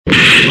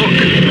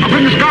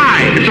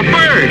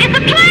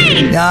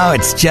No,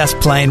 it's Just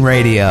Plain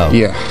Radio.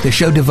 Yeah. The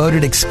show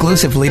devoted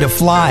exclusively to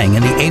flying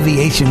and the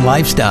aviation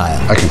lifestyle.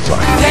 I can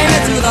fly. Take me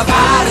to the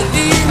pilot,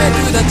 lead me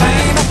to the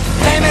train.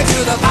 Take me to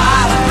the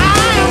pilot,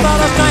 I'm not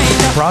a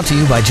stranger. Brought to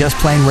you by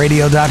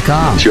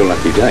JustPlaneRadio.com. It's your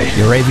lucky day.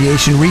 Your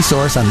aviation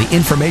resource on the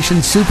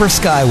information super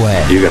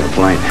skyway. You got a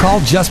plane. Call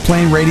Just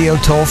Plain Radio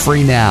toll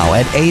free now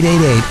at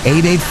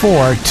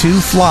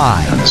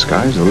 888-884-2FLY. And the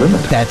sky's the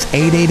limit. That's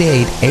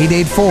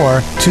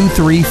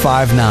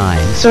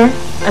 888-884-2359. Sir,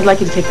 I'd like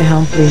you to take the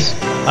helm, please.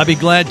 I'd be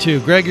glad to.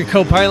 Greg, your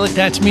co-pilot,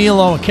 that's me,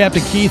 along with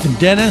Captain Keith and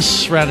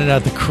Dennis, rounding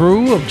out the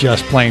crew of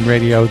Just Plain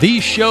Radio,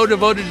 the show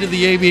devoted to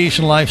the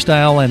aviation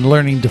lifestyle and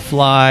learning to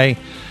fly.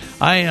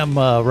 I am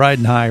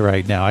riding high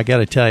right now, I got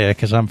to tell you,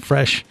 because I'm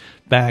fresh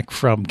back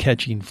from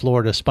catching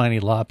Florida spiny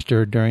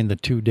lobster during the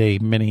 2-day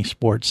mini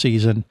sports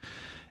season.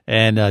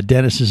 And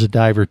Dennis is a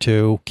diver,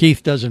 too.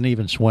 Keith doesn't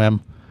even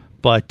swim,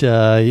 but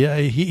yeah,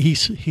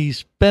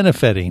 he's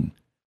benefiting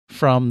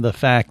from the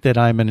fact that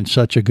I'm in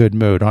such a good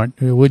mood.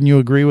 Wouldn't you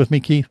agree with me,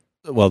 Keith?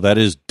 Well, that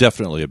is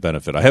definitely a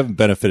benefit. I haven't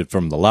benefited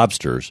from the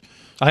lobsters.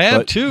 I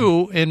have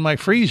two in my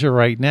freezer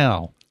right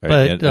now.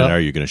 And are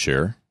you going to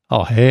share?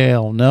 Oh,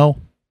 hell no.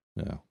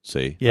 No.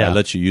 See, yeah. I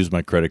let you use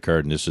my credit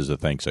card, and this is the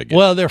thanks I get.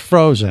 Well, they're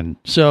frozen,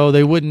 so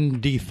they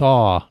wouldn't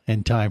de-thaw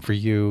in time for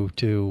you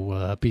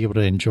to be able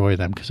to enjoy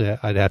them, because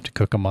I'd have to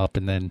cook them up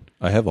and then...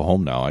 I have a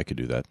home now. I could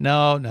do that.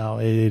 No,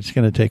 it's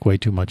going to take way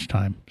too much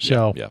time.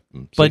 So, yeah.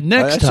 But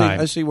next time...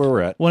 I see where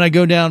we're at. When I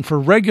go down for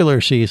regular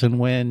season,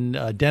 when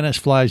Dennis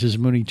flies his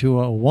Mooney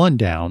 201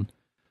 down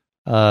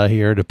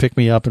here to pick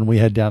me up and we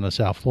head down to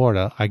South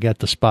Florida, I got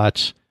the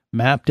spots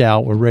mapped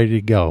out. We're ready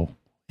to go.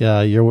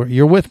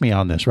 You're with me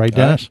on this, right,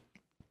 Dennis?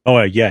 Oh,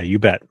 yeah, you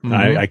bet.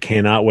 Mm-hmm. I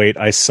cannot wait.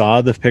 I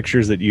saw the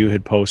pictures that you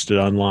had posted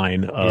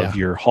online of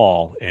your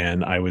haul,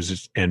 and I was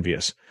just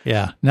envious.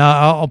 Yeah.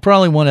 Now, I'll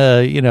probably want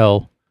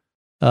to,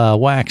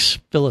 wax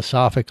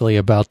philosophically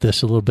about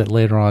this a little bit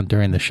later on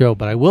during the show,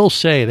 but I will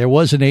say there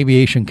was an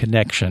aviation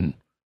connection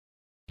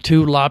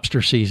to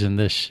lobster season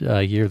this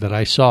year that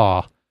I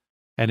saw,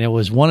 and it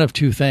was one of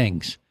two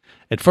things.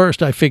 At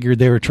first, I figured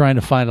they were trying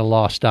to find a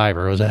lost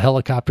diver. It was a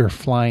helicopter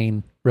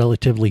flying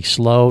relatively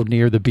slow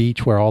near the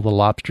beach where all the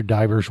lobster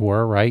divers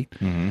were, right?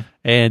 Mm-hmm.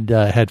 And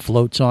had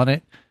floats on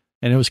it.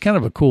 And it was kind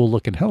of a cool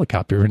looking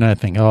helicopter. And I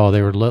think,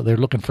 they're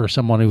looking for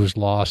someone who was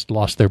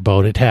lost their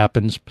boat. It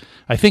happens.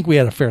 I think we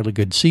had a fairly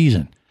good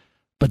season.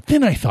 But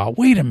then I thought,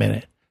 wait a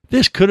minute.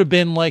 This could have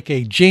been like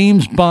a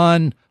James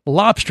Bond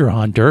lobster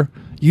hunter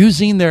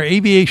using their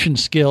aviation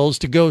skills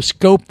to go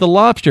scope the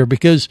lobster,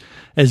 because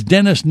as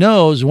Dennis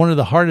knows, one of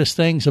the hardest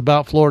things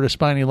about Florida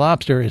spiny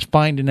lobster is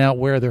finding out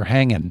where they're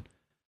hanging.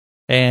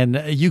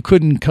 And you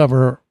couldn't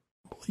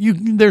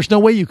there's no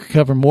way you could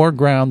cover more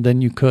ground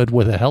than you could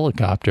with a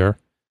helicopter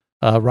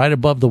right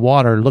above the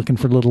water looking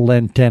for little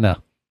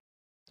antenna.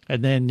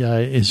 And then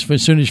as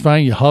soon as you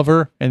find, you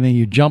hover, and then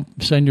you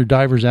jump, send your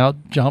divers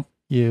out, jump,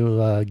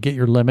 you get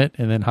your limit,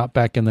 and then hop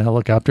back in the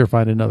helicopter,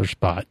 find another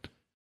spot.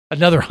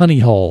 Another honey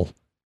hole.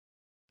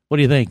 What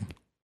do you think?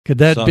 Could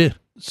that be?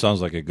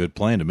 Sounds like a good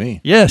plan to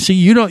me. Yeah. See,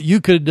 you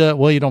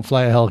don't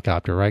fly a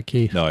helicopter, right,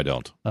 Keith? No, I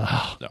don't.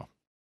 Oh. No.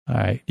 All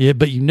right. Yeah,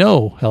 but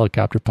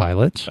helicopter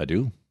pilots. I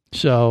do.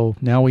 So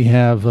now we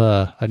have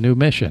a new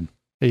mission.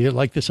 You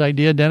like this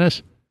idea,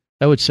 Dennis?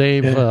 That would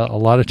save a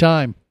lot of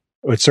time.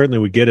 It certainly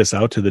would get us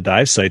out to the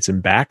dive sites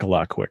and back a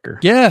lot quicker.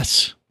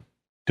 Yes.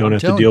 Don't have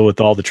to deal with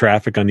all the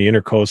traffic on the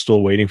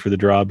intercoastal, waiting for the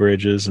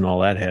drawbridges and all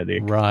that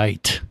headache.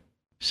 Right.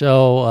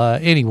 So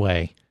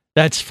anyway,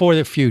 that's for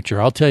the future.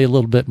 I'll tell you a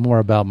little bit more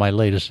about my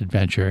latest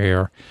adventure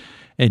here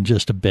in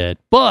just a bit.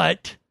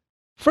 But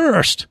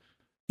first,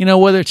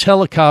 whether it's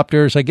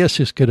helicopters, I guess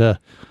this could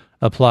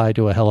apply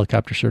to a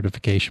helicopter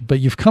certification,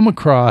 but you've come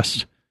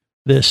across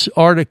this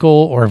article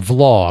or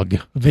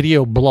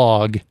video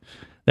blog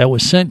that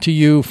was sent to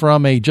you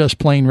from a Just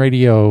Plain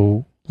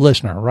Radio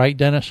listener, right,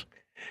 Dennis?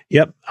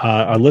 Yep.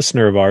 A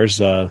listener of ours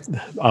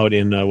out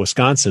in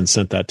Wisconsin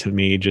sent that to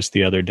me just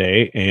the other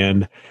day,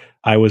 and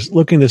I was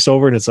looking this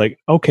over, and it's like,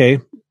 okay,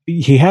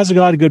 he has a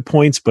lot of good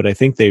points, but I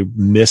think they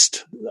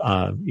missed,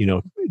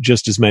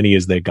 just as many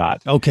as they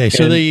got. Okay,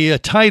 so the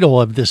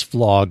title of this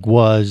vlog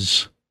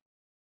was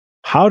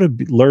 "How to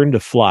Learn to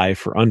Fly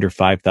for Under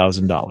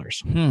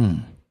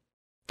 $5,000."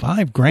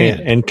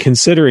 $5,000. And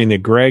considering that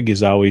Greg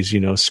is always,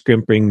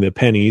 scrimping the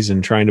pennies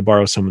and trying to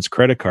borrow someone's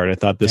credit card, I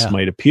thought this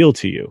might appeal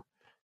to you.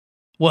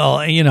 Well,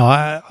 it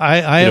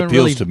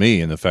appeals to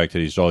me in the fact that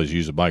he's always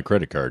using my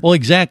credit card. Well,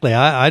 exactly.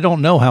 I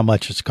don't know how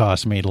much it's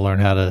cost me to learn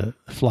how to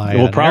fly.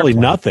 Well, probably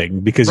nothing,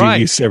 because you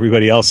use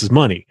everybody else's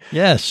money.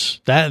 Yes,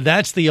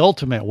 that's the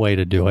ultimate way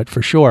to do it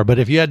for sure. But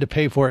if you had to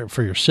pay for it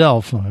for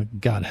yourself,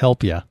 God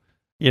help you.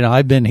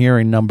 I've been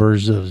hearing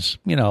numbers of,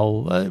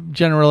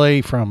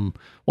 generally from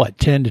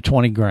 10 to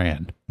 20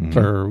 grand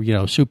for,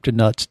 soup to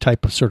nuts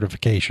type of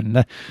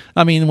certification.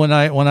 I mean, when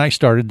I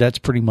started, that's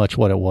pretty much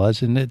what it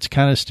was. And it's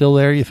kind of still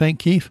there, you think,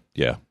 Keith?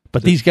 Yeah.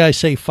 But these guys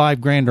say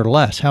 $5,000 or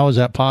less. How is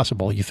that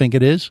possible? You think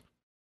it is?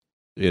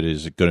 It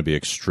is going to be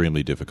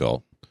extremely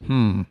difficult.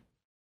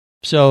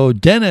 So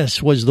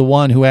Dennis was the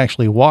one who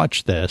actually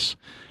watched this.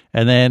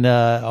 And then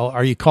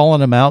are you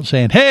calling him out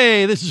saying,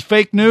 hey, this is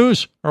fake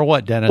news or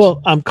what, Dennis?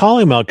 Well, I'm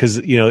calling him out because,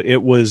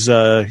 it was,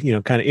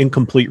 kind of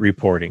incomplete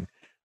reporting.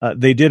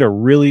 They did a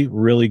really,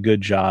 really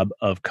good job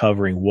of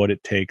covering what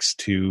it takes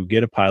to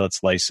get a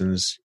pilot's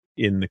license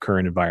in the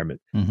current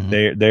environment.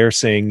 Mm-hmm. They're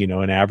saying,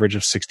 an average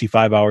of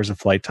 65 hours of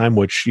flight time,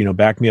 which,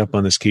 back me up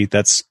on this, Keith,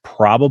 that's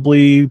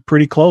probably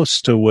pretty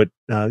close to what,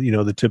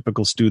 the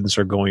typical students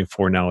are going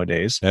for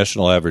nowadays.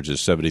 National average is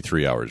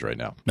 73 hours right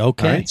now.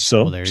 Okay. Right,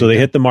 so they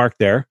hit the mark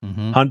there.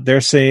 Mm-hmm.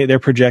 They're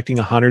projecting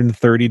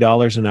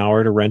 $130 an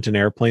hour to rent an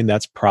airplane.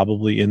 That's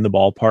probably in the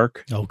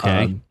ballpark.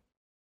 Okay.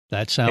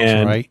 That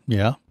sounds right.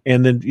 Yeah.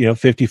 And then,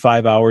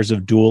 55 hours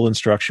of dual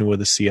instruction with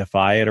a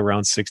CFI at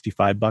around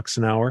 $65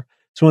 an hour.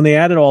 So when they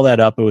added all that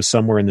up, it was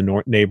somewhere in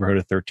the neighborhood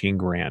of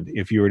 $13,000.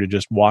 If you were to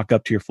just walk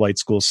up to your flight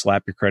school,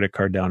 slap your credit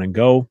card down and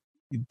go,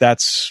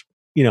 that's,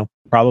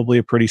 probably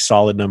a pretty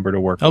solid number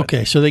to work with.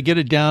 Okay. So they get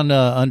it down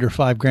under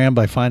 $5,000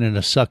 by finding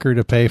a sucker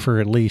to pay for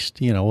at least,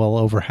 well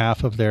over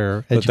half of their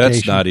education. But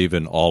that's not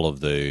even all of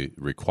the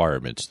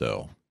requirements,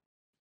 though.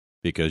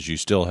 Because you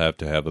still have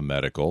to have a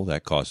medical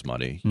that costs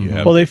money.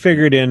 Mm-hmm. They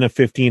figured in a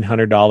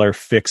 $1,500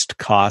 fixed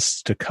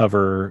cost to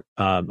cover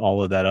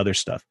all of that other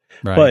stuff.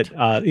 Right.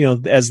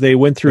 But as they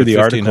went through the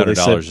article,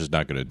 $1,500 is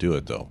not going to do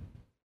it though,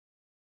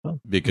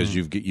 because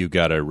you've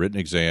got a written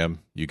exam,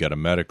 you got a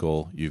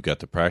medical, you've got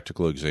the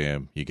practical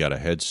exam, you got a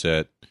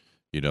headset.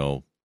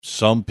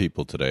 Some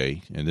people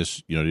today, and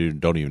this you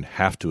don't even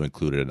have to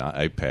include an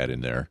iPad in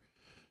there,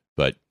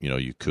 but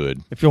you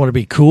could if you want to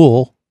be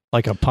cool.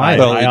 Like a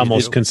pilot. I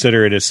almost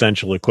consider it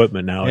essential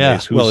equipment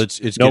nowadays. Yeah.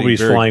 It's nobody's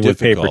flying with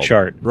paper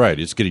chart. Right.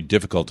 It's getting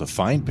difficult to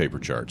find paper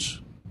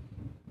charts.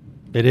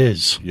 It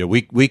is. Yeah,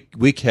 we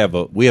have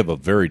a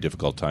very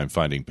difficult time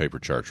finding paper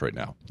charts right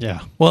now. Yeah.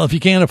 Well, if you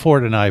can't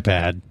afford an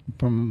iPad,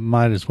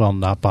 might as well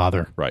not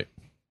bother. Right.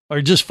 Or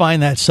just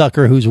find that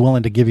sucker who's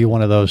willing to give you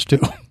one of those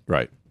too.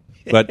 Right.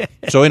 But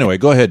so anyway,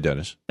 go ahead,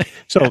 Dennis.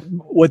 So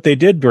what they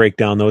did break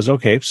down though is,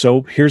 okay,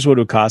 so here's what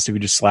it would cost if you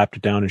just slapped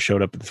it down and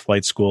showed up at the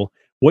flight school.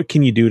 What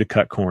can you do to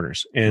cut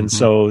corners? And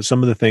so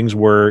some of the things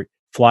were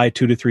fly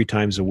 2 to 3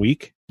 times a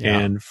week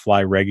and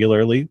fly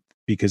regularly,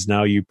 because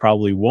now you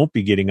probably won't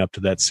be getting up to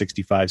that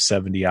 65,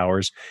 70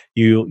 hours.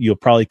 You'll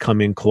probably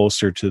come in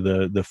closer to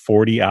the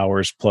 40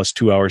 hours plus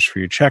 2 hours for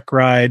your check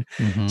ride.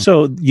 Mm-hmm.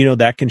 So,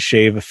 that can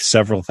shave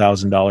several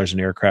 $1,000s in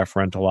aircraft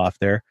rental off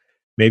there.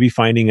 Maybe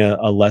finding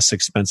a less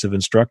expensive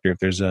instructor. If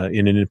there's an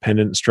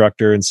independent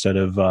instructor instead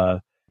of,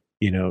 the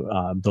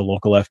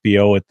local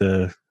FBO at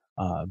the,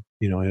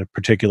 in a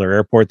particular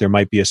airport, there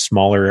might be a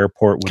smaller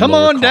airport with come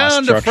lower on cost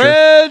down structure. to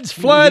Fred's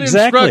Flight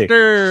Exactly.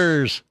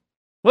 Instructors.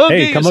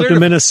 Hey, come up to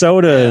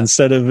Minnesota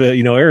instead of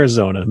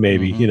Arizona.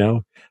 Maybe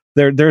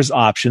there's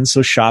options.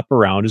 So shop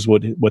around is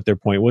what their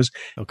point was.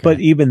 Okay. But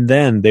even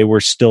then, they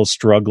were still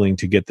struggling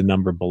to get the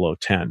number below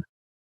 10.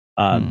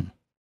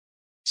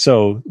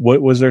 So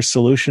what was their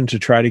solution to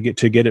try to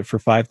get it for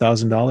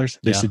 $5,000?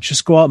 They said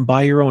just go out and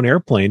buy your own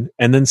airplane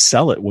and then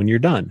sell it when you're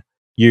done.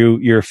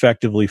 You're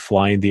effectively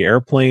flying the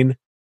airplane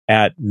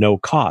at no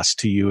cost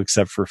to you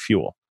except for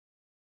fuel.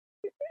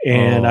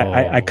 And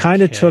I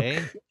kind of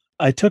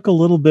took a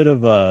little bit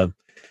of a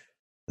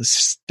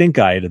stink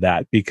eye to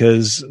that,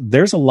 because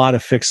there's a lot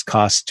of fixed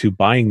costs to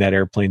buying that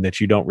airplane that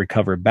you don't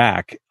recover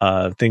back.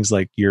 Things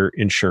like your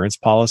insurance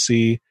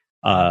policy,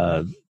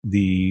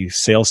 the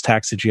sales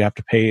tax that you have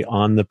to pay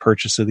on the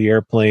purchase of the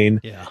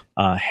airplane,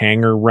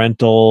 hangar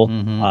rental,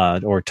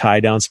 or tie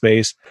down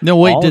space. No,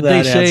 wait, all did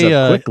they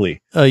say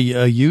quickly a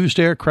used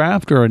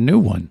aircraft or a new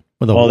one?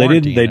 They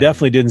didn't. They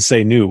definitely didn't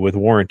say new with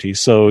warranty.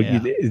 So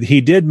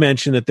he did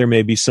mention that there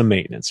may be some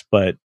maintenance,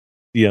 but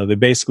they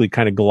basically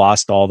kind of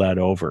glossed all that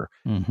over.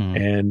 Mm-hmm.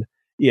 And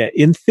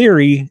in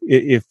theory,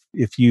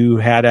 if you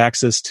had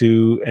access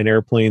to an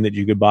airplane that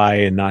you could buy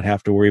and not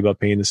have to worry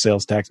about paying the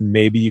sales tax,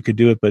 maybe you could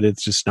do it, but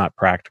it's just not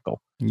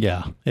practical.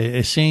 Yeah,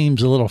 it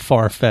seems a little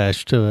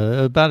far-fetched.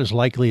 About as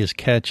likely as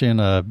catching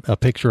a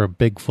picture of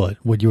Bigfoot.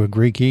 Would you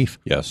agree, Keith?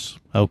 Yes.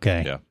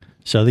 Okay. Yeah.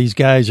 So these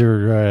guys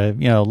are,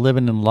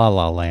 living in La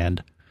La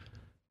Land.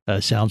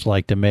 Sounds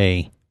like to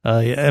me.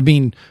 I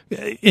mean,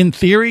 in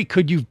theory,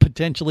 could you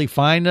potentially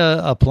find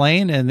a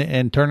plane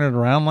and turn it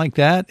around like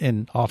that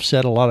and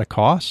offset a lot of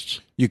costs?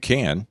 You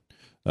can,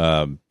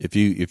 if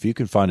you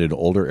can find an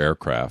older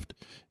aircraft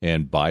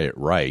and buy it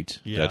right.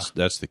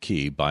 That's the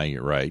key, buying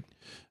it right.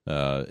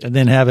 And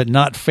then have it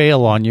not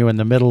fail on you in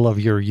the middle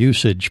of your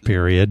usage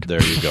period.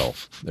 There you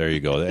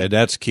go. And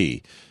that's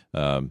key.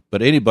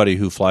 But anybody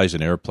who flies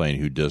an airplane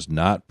who does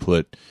not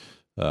put,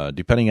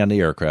 depending on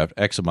the aircraft,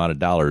 X amount of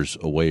dollars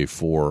away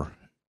for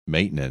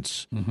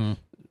maintenance,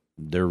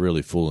 they're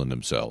really fooling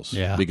themselves.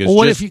 Yeah.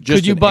 Because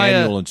could you buy an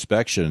annual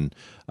inspection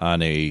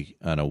on a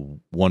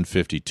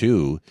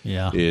 152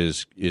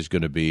 is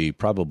going to be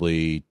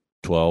probably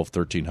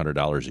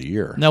 $1,200-$1,300 a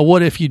year. Now,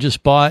 what if you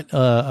just bought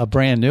a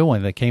brand new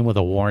one that came with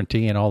a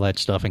warranty and all that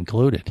stuff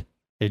included?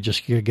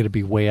 You're going to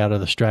be way out of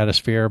the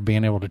stratosphere,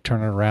 being able to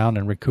turn it around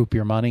and recoup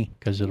your money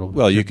because it'll.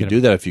 Well, you could do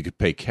that if you could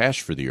pay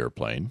cash for the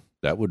airplane.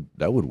 That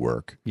would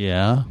work.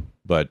 Yeah.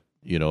 But,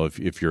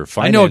 if you're I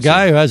financing, know a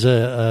guy who has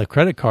a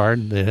credit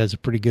card that has a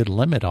pretty good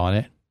limit on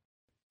it.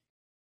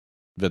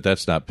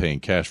 that's not paying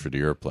cash for the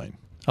airplane.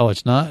 Oh,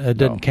 it's not? It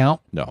doesn't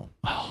count? No.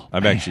 Oh,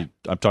 I'm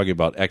talking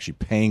about actually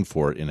paying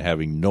for it and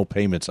having no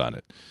payments on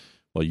it.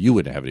 Well, you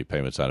wouldn't have any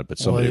payments on it, but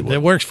somebody would.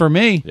 That works for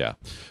me. Yeah.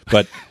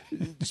 But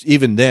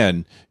even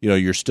then,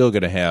 you're still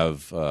going to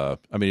have,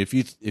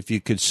 if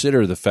you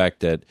consider the fact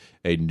that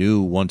a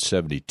new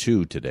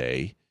 172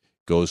 today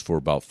goes for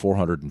about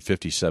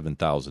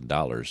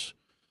 $457,000,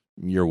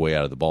 you're way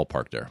out of the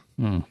ballpark there.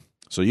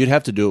 So you'd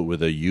have to do it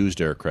with a used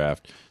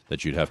aircraft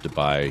that you'd have to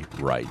buy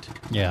right.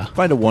 Yeah.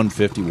 Find a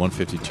 150,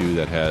 152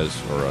 that has,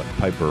 or a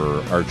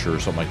Piper Archer or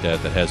something like that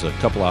has a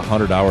couple of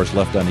 100 hours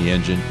left on the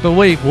engine. But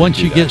wait, once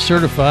you get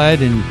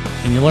certified and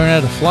you learn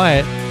how to fly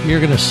it, you're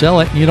going to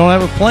sell it and you don't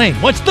have a plane.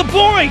 What's the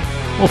point?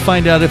 We'll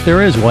find out if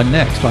there is one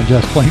next on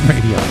Just Plain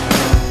Radio.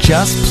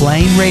 Just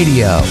Plain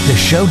Radio, the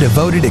show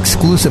devoted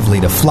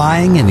exclusively to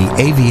flying and the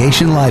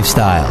aviation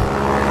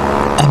lifestyle.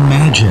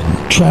 Imagine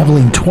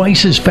traveling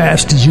twice as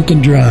fast as you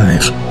can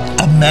drive.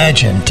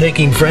 Imagine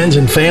taking friends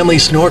and family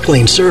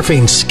snorkeling,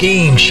 surfing,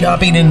 skiing,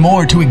 shopping, and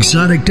more to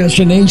exotic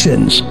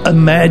destinations.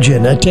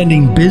 Imagine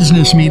attending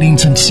business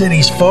meetings in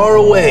cities far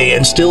away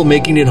and still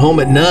making it home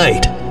at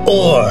night.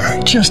 Or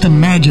just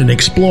imagine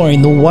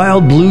exploring the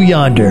wild blue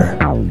yonder.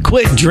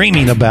 Quit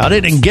dreaming about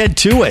it and get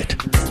to it.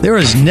 There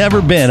has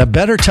never been a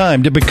better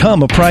time to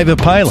become a private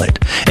pilot,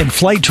 and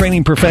Flight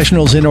Training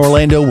Professionals in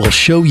Orlando will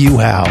show you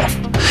how.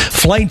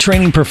 Flight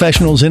Training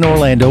Professionals in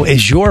Orlando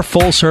is your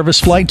full-service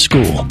flight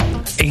school.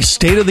 A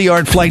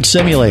state-of-the-art flight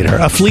simulator,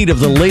 a fleet of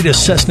the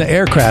latest Cessna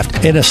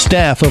aircraft, and a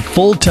staff of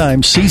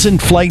full-time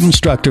seasoned flight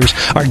instructors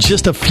are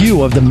just a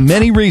few of the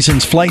many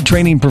reasons Flight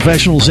Training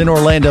Professionals in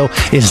Orlando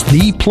is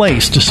the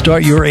place to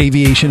start your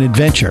aviation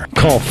adventure.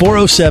 Call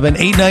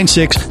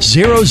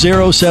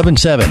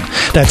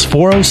 407-896-0077. That's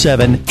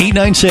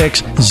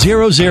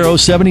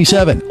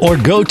 407-896-0077. Or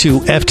go to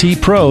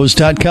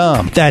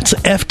ftpros.com. That's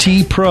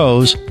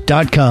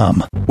ftpros.com.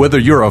 Whether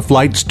you're a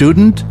flight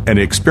student, an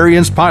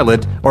experienced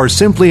pilot, or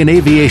simply an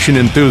aviation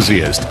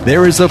enthusiast,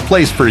 there is a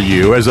place for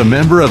you as a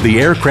member of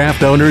the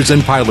Aircraft Owners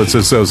and Pilots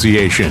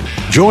Association.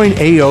 Join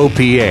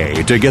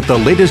AOPA to get the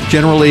latest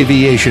general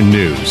aviation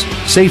news,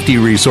 safety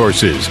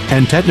resources,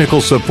 and technical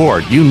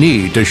support you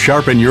need to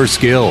sharpen your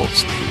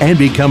skills and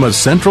become a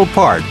central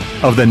part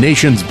of the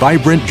nation's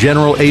vibrant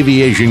general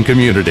aviation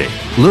community.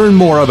 Learn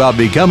more about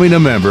becoming a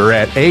member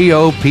at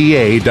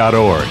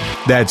AOPA.org.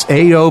 That's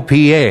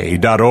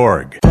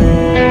AOPA.org.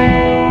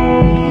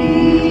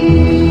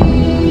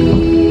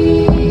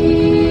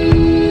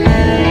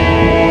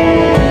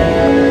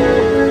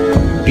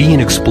 Be an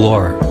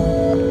explorer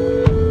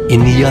in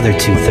the other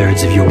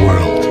two-thirds of your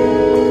world.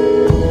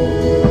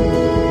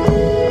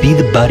 Be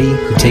the buddy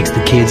who takes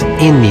the kids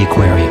in the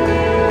aquarium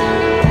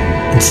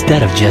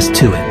instead of just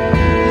to it.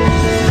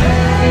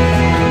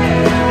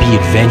 Be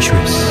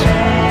adventurous.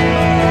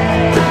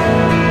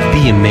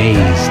 Be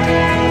amazed.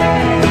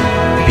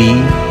 Be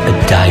a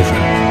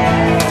diver.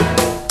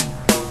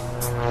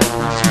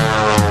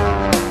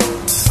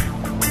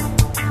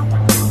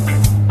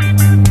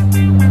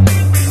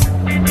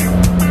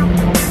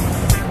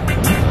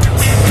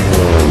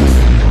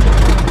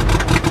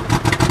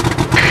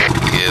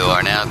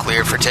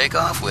 For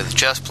takeoff with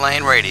Just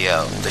Plain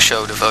Radio, the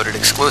show devoted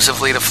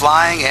exclusively to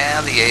flying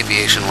and the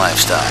aviation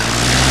lifestyle.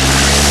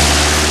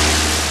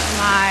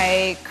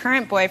 My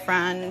current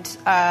boyfriend,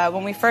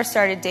 when we first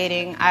started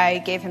dating, I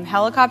gave him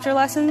helicopter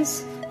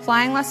lessons,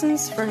 flying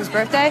lessons for his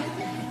birthday.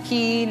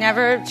 He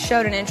never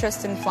showed an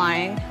interest in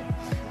flying,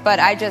 but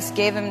I just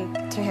gave him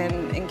to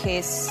him in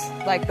case,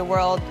 the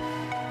world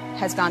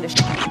has gone to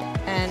shit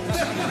and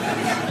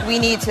we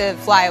need to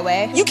fly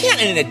away. You can't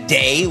in a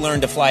day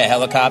learn to fly a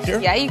helicopter.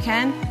 Yeah, you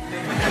can.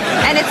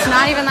 And it's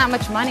not even that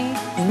much money.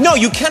 No,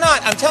 you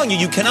cannot. I'm telling you,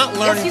 you cannot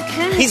learn. Yes, you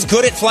can. He's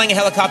good at flying a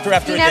helicopter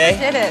after a day. He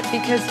never did it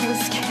because he was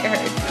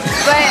scared.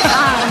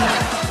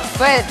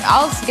 But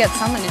I'll get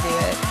someone to do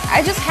it.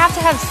 I just have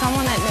to have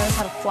someone that knows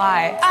how to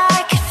fly.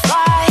 I can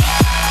fly.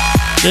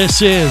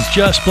 This is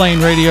Just Plain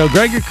Radio.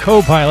 Greg, your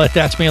co-pilot.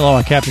 That's me along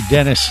with Captain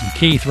Dennis and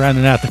Keith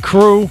rounding out the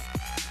crew.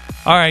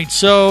 All right,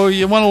 so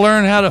you want to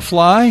learn how to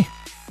fly?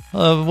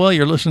 Well,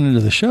 you're listening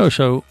to the show,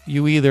 so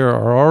you either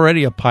are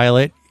already a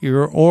pilot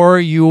or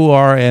you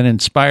are an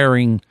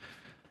inspiring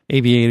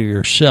aviator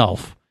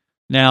yourself.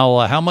 Now,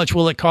 how much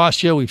will it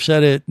cost you? We've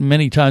said it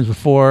many times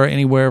before,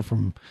 anywhere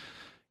from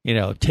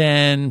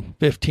 10,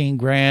 15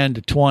 grand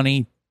to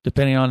 20,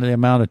 depending on the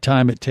amount of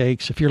time it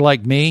takes. If you're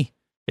like me,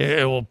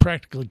 it will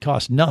practically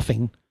cost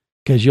nothing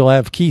because you'll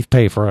have Keith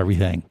pay for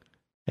everything.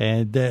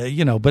 And,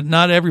 but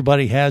not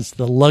everybody has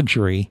the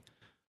luxury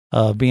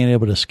of being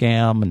able to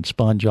scam and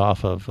sponge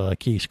off of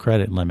Keith's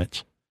credit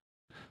limits.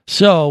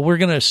 So we're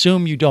going to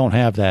assume you don't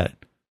have that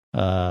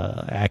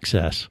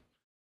access.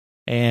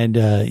 And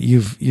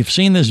you've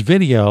seen this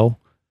video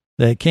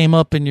that came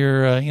up in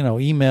your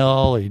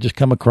email, or you just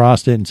come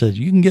across it and says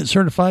you can get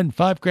certified in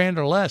 $5,000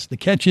 or less. The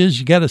catch is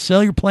you got to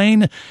sell your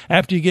plane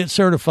after you get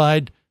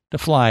certified to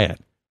fly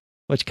it.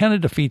 which kind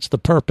of defeats the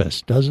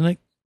purpose, doesn't it?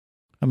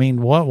 I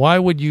mean, why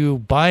would you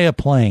buy a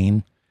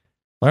plane,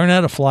 learn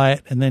how to fly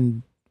it, and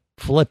then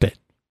flip it?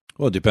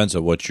 Well, it depends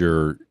on what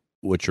your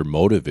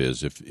motive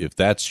is. If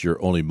that's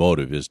your only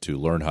motive is to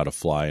learn how to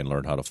fly and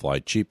learn how to fly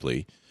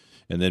cheaply,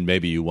 and then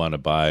maybe you want to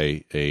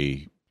buy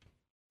a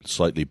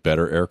slightly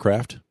better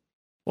aircraft.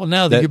 Well,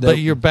 now but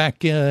you're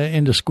back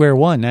into square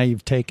one. Now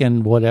you've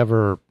taken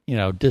whatever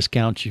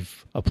discounts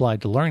you've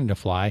applied to learning to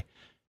fly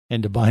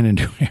into buying a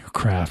new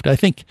aircraft. I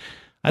think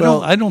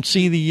I don't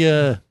see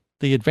the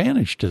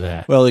advantage to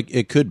that. Well,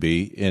 it could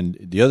be, and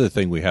the other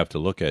thing we have to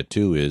look at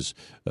too is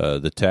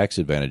the tax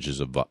advantages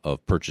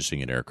of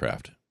purchasing an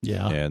aircraft.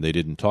 Yeah, and they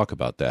didn't talk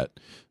about that.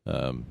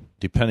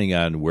 Depending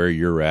on where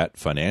you're at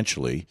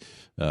financially,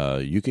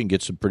 you can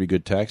get some pretty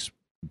good tax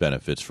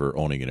benefits for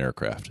owning an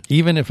aircraft.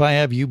 Even if I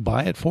have you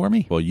buy it for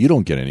me? Well, you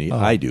don't get any.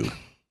 I do.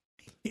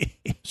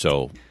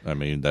 So, I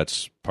mean,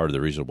 that's part of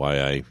the reason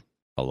why I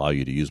allow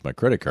you to use my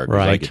credit card,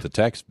 because I get the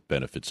tax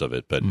benefits of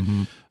it. But,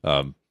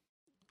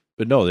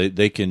 but no,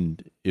 they can,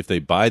 if they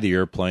buy the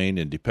airplane,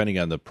 and depending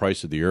on the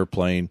price of the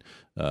airplane,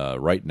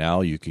 right now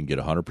you can get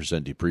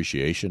 100%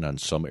 depreciation on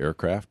some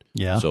aircraft.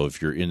 Yeah. So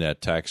if you're in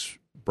that tax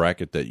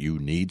bracket that you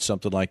need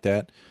something like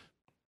that,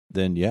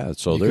 then yeah.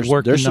 So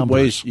there's some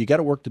ways you got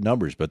to work the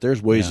numbers, but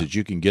there's ways that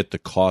you can get the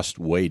cost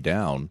way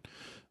down.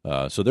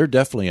 So they're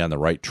definitely on the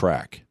right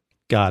track.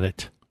 Got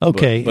it.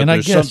 Okay, but and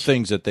there's I guess some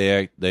things that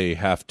they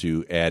have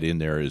to add in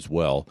there as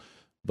well.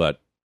 And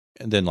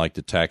then like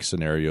the tax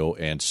scenario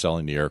and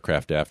selling the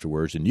aircraft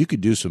afterwards, and you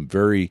could do some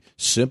very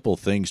simple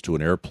things to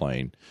an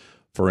airplane.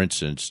 For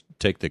instance,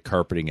 take the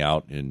carpeting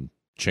out and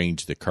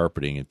change the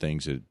carpeting and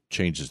things. It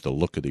changes the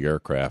look of the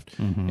aircraft,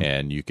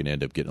 and you can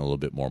end up getting a little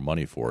bit more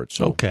money for it.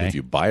 So if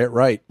you buy it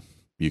right,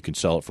 you can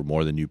sell it for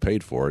more than you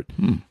paid for it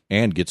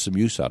and get some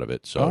use out of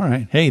it. So, all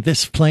right. Hey,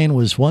 this plane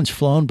was once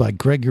flown by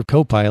Greg, your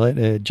co-pilot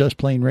at Just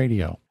Plane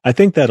Radio. I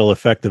think that'll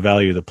affect the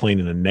value of the plane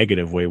in a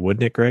negative way,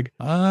 wouldn't it, Greg?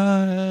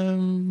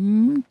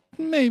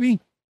 Maybe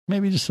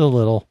just a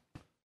little,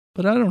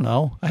 but I don't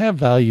know. I have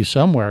value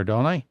somewhere,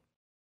 don't I?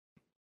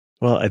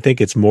 Well, I think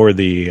it's more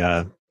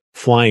the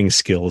flying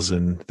skills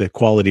and the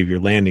quality of your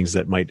landings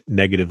that might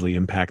negatively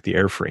impact the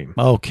airframe.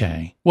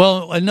 Okay.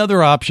 Well,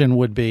 another option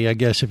would be, I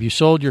guess, if you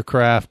sold your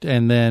craft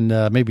and then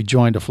maybe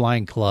joined a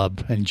flying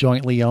club and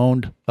jointly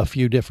owned a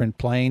few different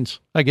planes.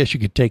 I guess you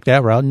could take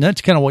that route. And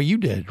that's kind of what you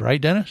did,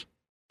 right, Dennis?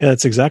 Yeah,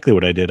 that's exactly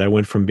what I did. I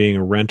went from being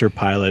a renter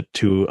pilot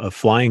to a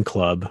flying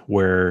club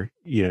where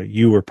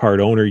you were part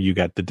owner. You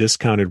got the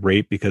discounted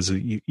rate because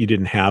you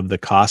didn't have the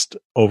cost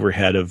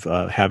overhead of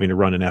having to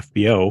run an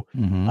FBO.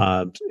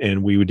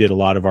 And we did a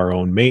lot of our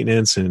own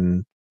maintenance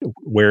and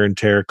wear and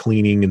tear,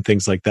 cleaning and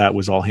things like that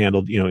was all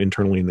handled,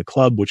 internally in the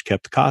club, which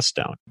kept the costs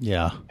down.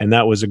 Yeah. And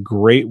that was a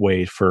great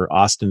way for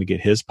Austin to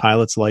get his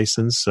pilot's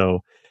license.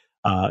 So,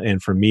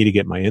 and for me to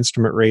get my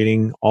instrument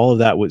rating, all of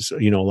that was, a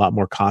lot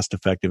more cost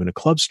effective in a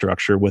club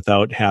structure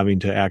without having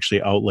to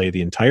actually outlay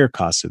the entire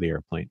cost of the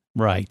airplane.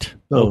 Right.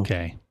 So,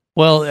 okay.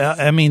 Well,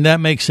 I mean,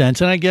 that makes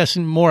sense. And I guess the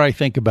more I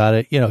think about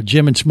it,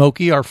 Jim and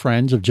Smokey, our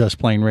friends of Just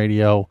Plane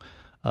Radio,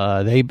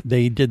 they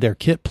did their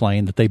kit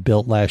plane that they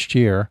built last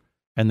year,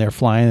 and they're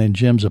flying, and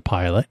Jim's a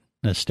pilot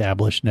and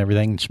established and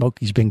everything. And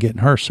Smokey's been getting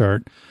her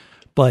cert,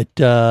 but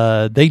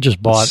they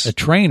just bought a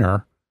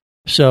trainer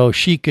so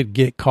she could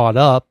get caught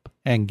up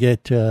and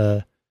get,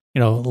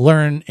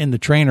 learn in the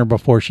trainer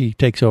before she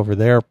takes over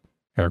their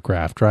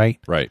aircraft, right?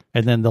 Right.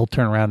 And then they'll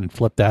turn around and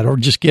flip that, or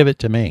just give it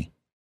to me.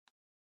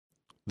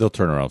 They'll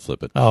turn around and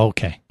flip it. Oh,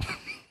 okay.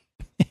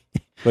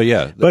 But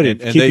yeah. But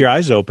keep your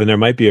eyes open. There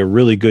might be a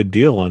really good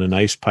deal on a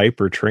nice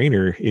Piper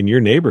trainer in your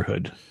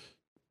neighborhood.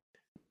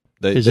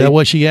 Is that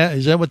what she got?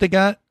 Is that what they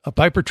got? A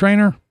Piper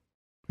trainer?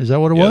 Is that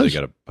what it was?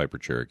 Yeah, they got a Piper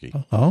Cherokee.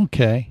 Oh,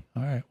 okay.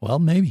 All right. Well,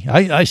 maybe.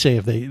 I say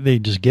if they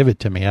just give it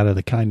to me out of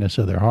the kindness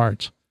of their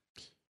hearts.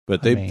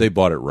 But they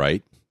bought it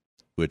right,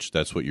 which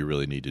that's what you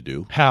really need to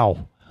do.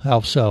 How?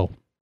 How so?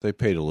 They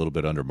paid a little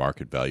bit under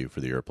market value for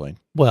the airplane.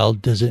 Well,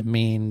 does it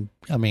mean,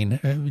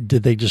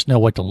 did they just know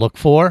what to look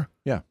for?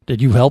 Yeah.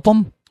 Did you help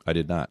them? I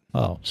did not.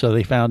 Oh, so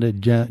they found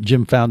it,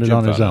 Jim found it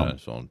on his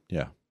own.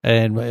 Yeah.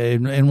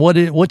 And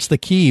what's the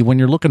key when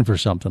you're looking for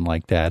something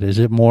like that? Is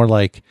it more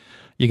like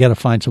you got to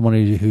find someone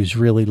who's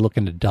really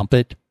looking to dump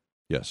it?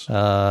 Yes.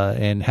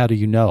 And how do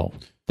you know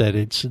that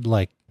it's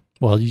like,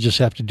 well, you just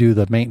have to do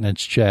the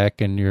maintenance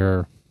check and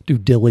your due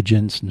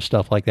diligence and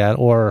stuff like that,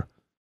 or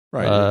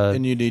right.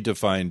 And you need to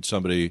find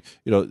somebody,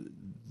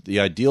 the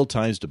ideal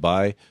times to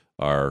buy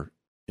are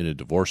in a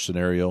divorce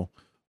scenario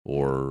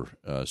or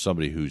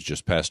somebody who's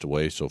just passed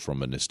away. So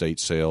from an estate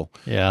sale.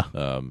 Yeah.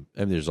 And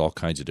there's all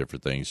kinds of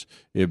different things.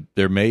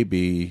 There may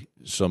be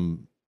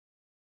some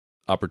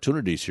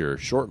opportunities here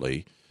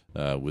shortly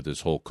with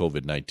this whole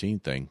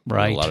COVID-19 thing.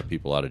 Right. A lot of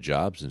people out of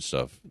jobs and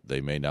stuff. They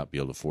may not be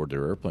able to afford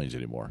their airplanes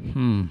anymore.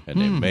 And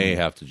they may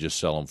have to just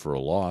sell them for a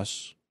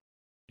loss.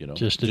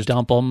 Just to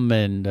dump them,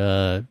 and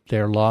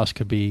their loss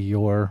could be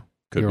your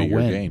Could be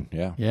your gain,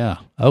 yeah. Yeah.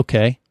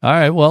 Okay. All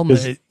right. Well,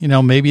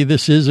 maybe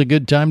this is a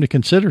good time to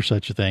consider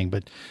such a thing,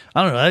 but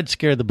I don't know. That'd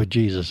scare the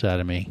bejesus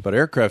out of me. But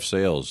aircraft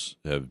sales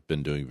have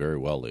been doing very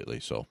well lately,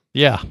 so.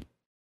 Yeah,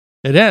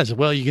 it has.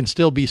 Well, you can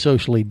still be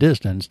socially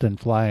distanced and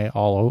fly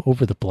all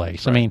over the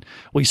place. Right. I mean,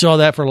 we saw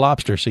that for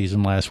lobster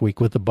season last week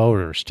with the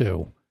boaters,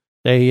 too.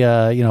 They,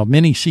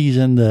 mini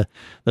season, the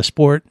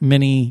sport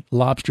mini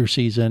lobster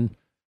season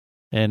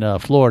in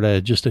Florida,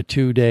 just a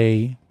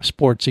 2-day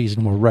sports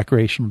season where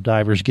recreational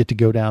divers get to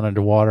go down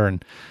underwater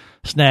and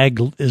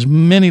snag as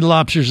many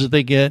lobsters as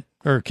they get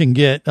or can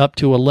get, up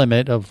to a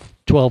limit of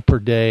 12 per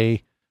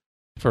day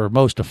for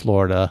most of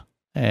Florida.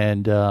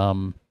 And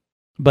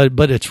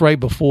but it's right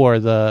before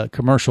the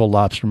commercial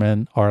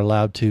lobstermen are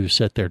allowed to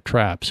set their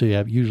traps, so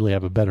you usually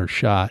have a better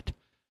shot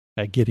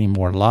at getting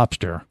more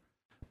lobster.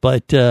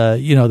 But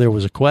there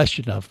was a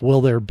question of,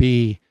 will there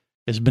be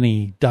as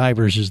many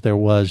divers as there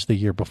was the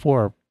year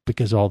before,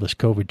 because of all this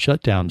COVID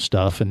shutdown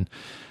stuff. And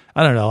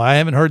I don't know, I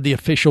haven't heard the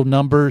official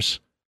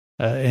numbers,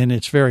 and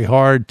it's very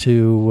hard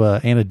to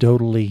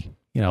anecdotally,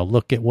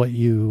 look at what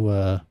you,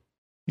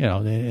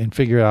 and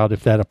figure out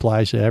if that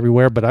applies to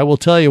everywhere. But I will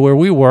tell you, where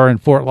we were in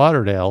Fort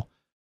Lauderdale,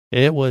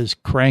 it was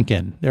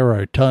cranking. There were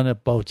a ton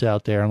of boats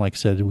out there. And like I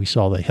said, we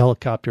saw the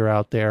helicopter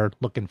out there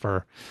looking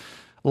for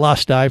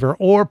lost diver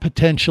or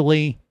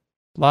potentially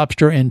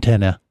lobster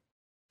antenna,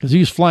 because he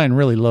was flying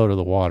really low to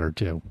the water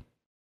too.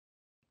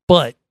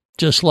 But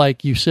just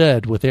like you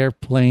said, with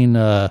airplane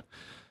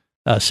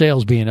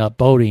sales being up,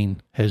 boating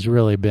has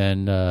really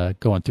been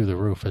going through the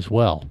roof as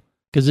well.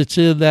 Because it's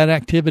that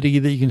activity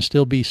that you can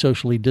still be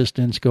socially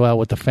distanced, go out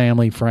with the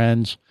family,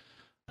 friends,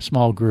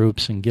 small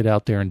groups, and get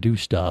out there and do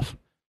stuff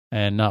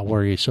and not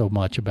worry so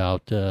much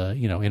about,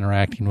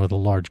 interacting with a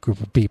large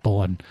group of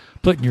people and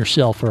putting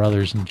yourself or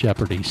others in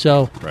jeopardy.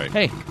 So,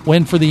 Hey,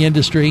 win for the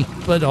industry,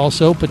 but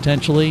also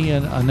potentially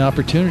an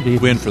opportunity.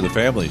 Win for the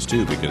families,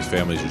 too, because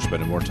families are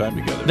spending more time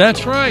together.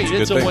 That's right.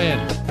 It's a win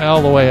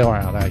all the way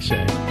around, I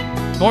say.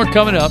 More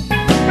coming up.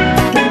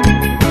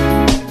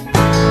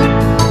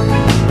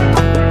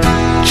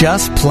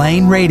 Just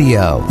Plain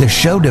Radio, the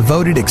show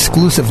devoted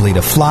exclusively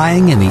to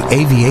flying and the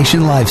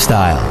aviation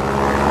lifestyle.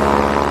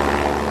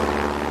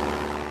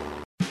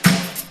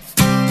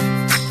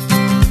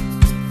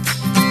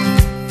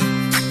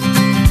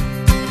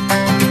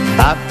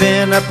 I've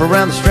been up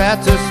around the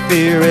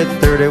stratosphere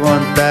at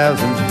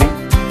 31,000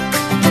 feet.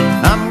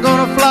 I'm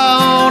gonna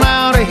fly on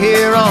out of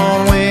here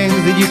on wings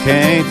that you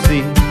can't see.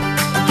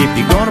 If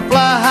you're gonna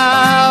fly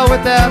high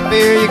without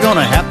fear, you're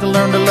gonna have to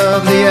learn to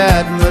love the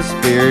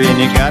atmosphere, and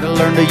you gotta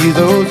learn to use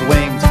those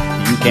wings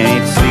you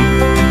can't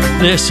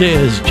see. This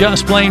is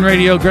Just Plain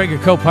Radio. Greg, your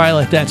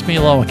co-pilot. That's me,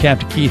 along with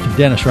Captain Keith and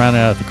Dennis,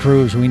 rounding out the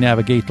cruise. We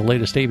navigate the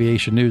latest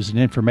aviation news and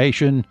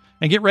information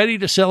and get ready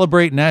to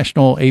celebrate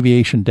National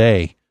Aviation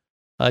Day.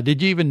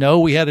 Did you even know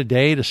we had a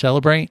day to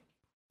celebrate?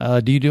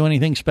 Do you do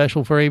anything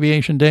special for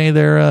Aviation Day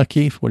there,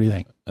 Keith? What do you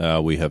think?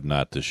 We have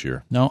not this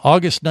year. No,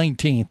 August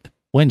 19th,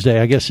 Wednesday.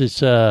 I guess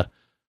it's Orville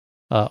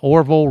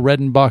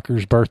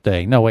Redenbacher's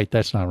birthday. No, wait,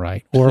 that's not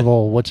right.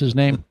 Orville, what's his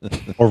name?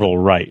 Orville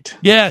Wright.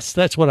 Yes,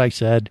 that's what I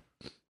said.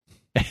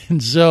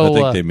 And so I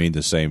think they mean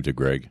the same to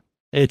Greg.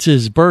 It's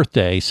his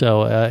birthday,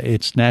 so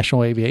it's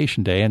National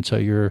Aviation Day, and so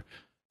you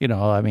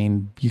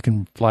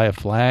can fly a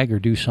flag or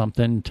do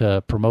something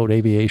to promote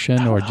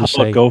aviation, or just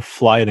say, go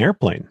fly an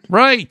airplane.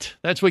 Right.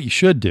 That's what you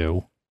should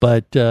do.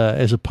 But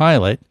as a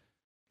pilot,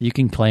 you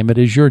can claim it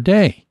as your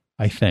day,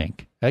 I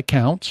think. That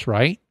counts,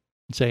 right?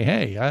 And say,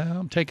 hey,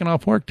 I'm taking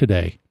off work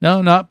today.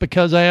 No, not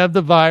because I have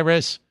the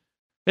virus.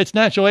 It's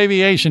National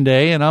Aviation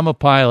Day, and I'm a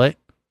pilot,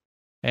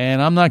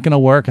 and I'm not going to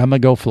work. I'm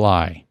going to go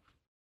fly.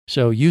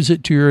 So use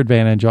it to your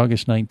advantage,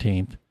 August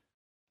 19th,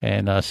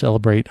 and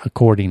celebrate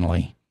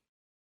accordingly.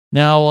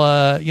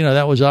 Now,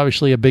 that was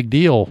obviously a big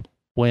deal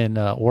when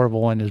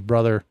Orville and his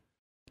brother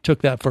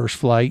took that first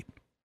flight,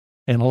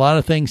 and a lot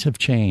of things have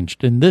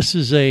changed. And this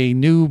is a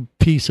new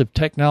piece of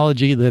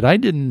technology that I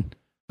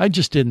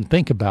just didn't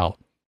think about.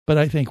 But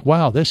I think,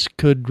 wow, this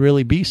could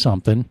really be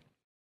something.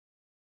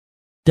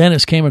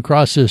 Dennis came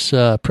across this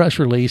press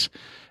release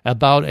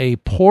about a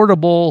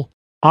portable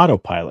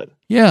autopilot.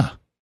 Yeah.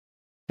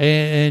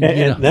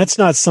 And that's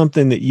not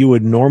something that you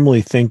would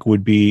normally think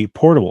would be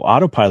portable.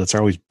 Autopilots are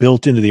always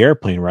built into the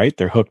airplane, right?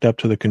 They're hooked up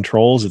to the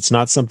controls. It's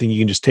not something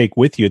you can just take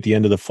with you at the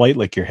end of the flight,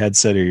 like your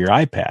headset or your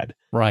iPad.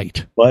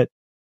 Right. But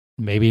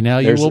maybe now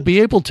you will be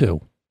able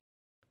to.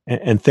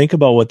 And think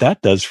about what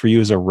that does for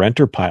you as a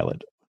renter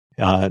pilot.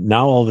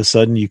 Now, all of a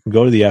sudden, you can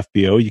go to the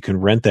FBO, you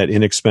can rent that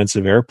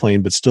inexpensive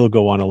airplane, but still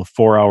go on a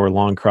 4-hour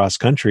long cross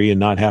country and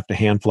not have to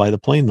hand fly the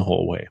plane the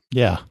whole way.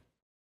 Yeah.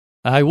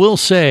 I will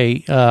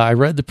say, I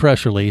read the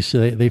press release.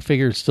 They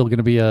figure it's still going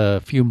to be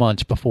a few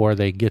months before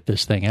they get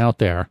this thing out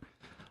there.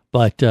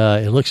 But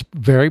it looks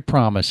very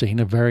promising,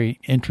 a very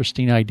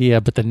interesting idea.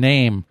 But the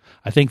name,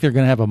 I think they're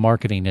going to have a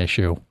marketing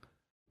issue.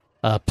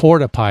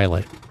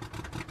 Porta-pilot.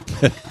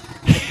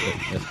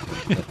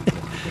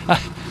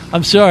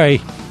 I'm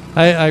sorry.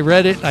 I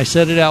read it, I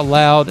said it out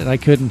loud, and I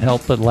couldn't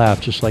help but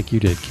laugh, just like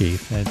you did,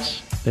 Keith.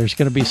 there's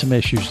going to be some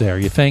issues there.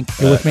 You think?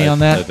 You with me on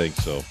that? I think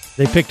so.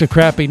 They picked a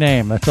crappy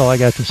name. That's all I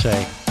got to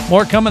say.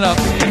 More coming up.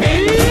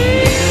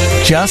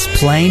 Just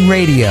Plain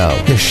Radio,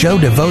 the show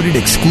devoted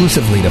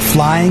exclusively to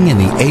flying and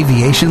the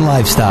aviation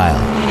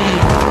lifestyle.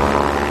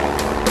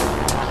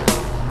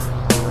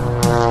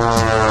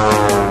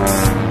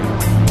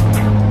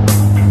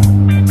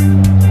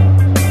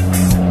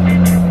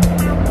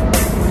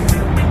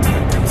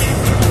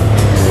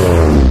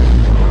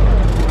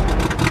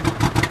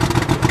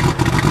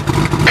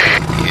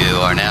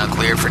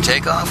 For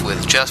takeoff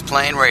with Just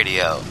Plain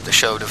Radio, the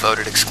show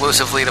devoted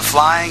exclusively to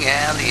flying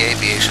and the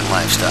aviation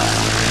lifestyle.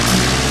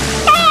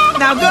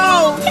 Now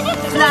go,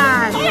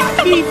 fly,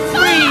 be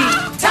free.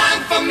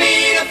 Time for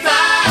me to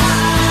fly.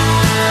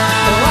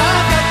 Oh,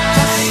 I've got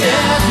to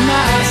set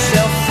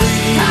myself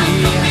free.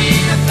 Time for me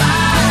to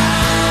fly.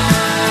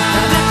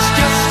 Now that's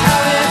just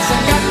how it's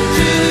got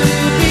to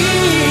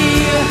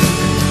be.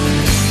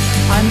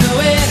 I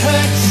know it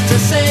hurts to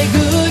say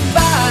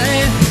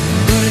goodbye,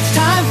 but it's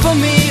time for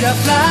me to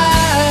fly.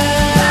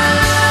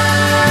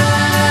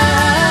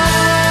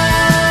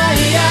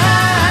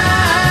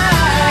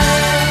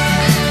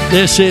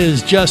 This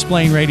is Just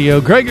Plain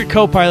Radio. Greg, your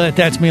co-pilot.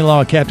 That's me, along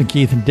with Captain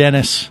Keith and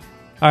Dennis.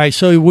 All right,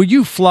 so would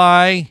you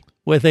fly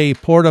with a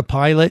porta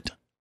pilot?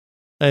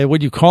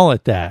 Would you call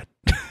it that?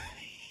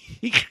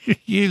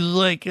 You're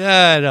like,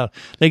 no.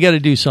 They got to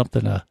do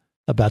something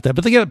about that.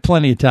 But they got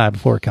plenty of time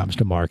before it comes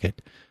to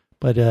market.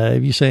 But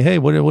if you say, hey,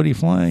 what are you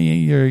flying?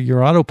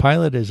 Your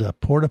autopilot is a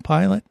porta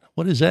pilot?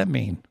 What does that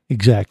mean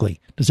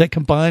exactly? Does that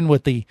combine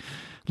with the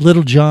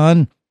Little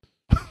John?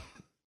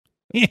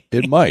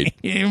 It might.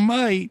 It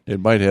might.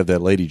 It might have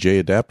that Lady J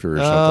adapter or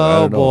something. I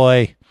don't know.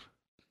 Boy.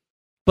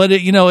 But,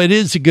 it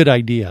is a good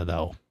idea,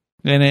 though.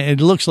 And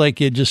it looks like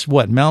it just,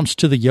 mounts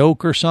to the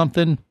yoke or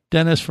something,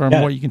 Dennis, from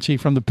what you can see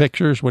from the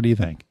pictures? What do you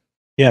think?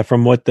 Yeah,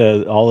 from what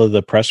all of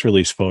the press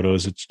release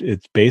photos,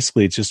 it's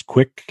basically just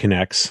quick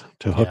connects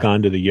to hook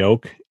onto the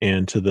yoke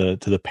and to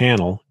the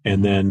panel,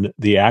 and then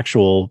the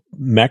actual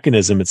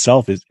mechanism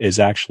itself is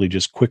actually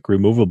just quick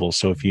removable.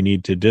 So if you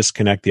need to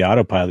disconnect the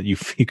autopilot, you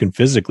can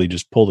physically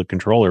just pull the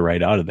controller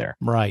right out of there.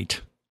 Right.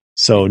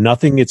 So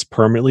nothing gets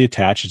permanently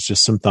attached. It's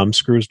just some thumb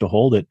screws to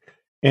hold it.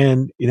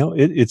 And,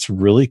 it's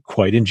really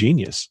quite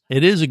ingenious.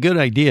 It is a good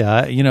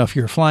idea. If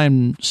you're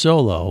flying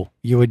solo,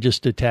 you would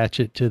just attach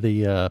it to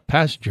the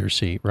passenger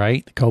seat,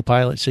 right? The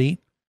co-pilot seat?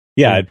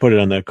 Yeah, I'd put it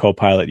on the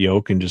co-pilot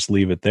yoke and just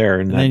leave it there.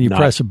 And then you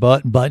press a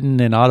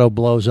button and auto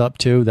blows up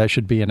too. That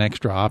should be an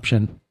extra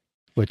option,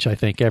 which I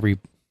think every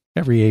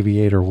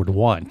aviator would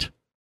want.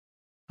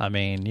 I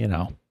mean,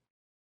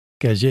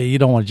 because you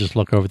don't want to just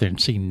look over there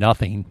and see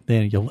nothing.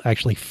 Then you'll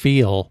actually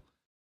feel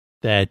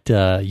that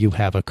you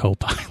have a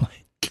co-pilot.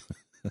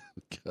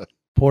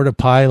 Porta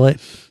pilot,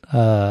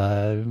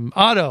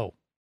 auto.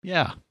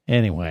 Yeah.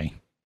 Anyway.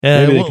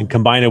 Maybe they can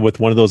combine it with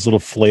one of those little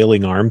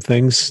flailing arm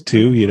things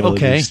too,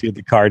 that you see at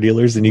the car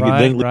dealers, and you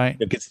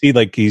can see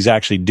like he's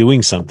actually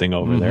doing something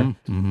over there.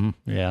 Mm-hmm.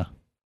 Yeah.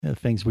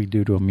 Things we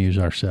do to amuse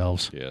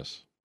ourselves.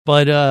 Yes.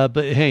 But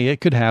hey,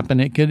 it could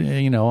happen. It could,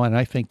 and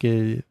I think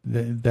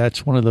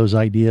that's one of those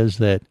ideas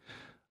that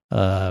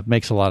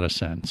makes a lot of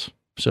sense.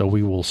 So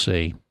we will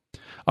see.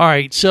 All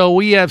right, so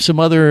we have some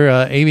other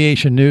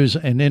aviation news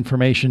and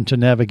information to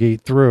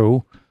navigate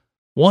through.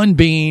 One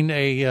being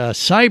a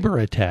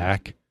cyber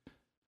attack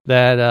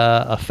that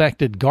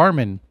affected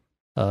Garmin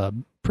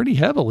pretty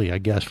heavily, I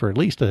guess, for at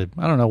least a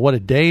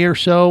day or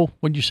so.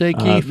 Would you say,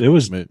 Keith? It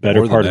was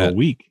better part of a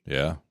week.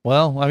 Yeah.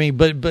 Well, I mean,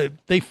 but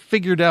they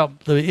figured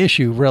out the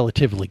issue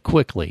relatively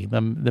quickly. The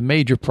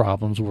major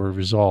problems were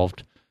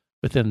resolved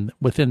within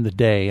the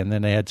day, and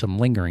then they had some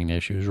lingering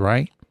issues,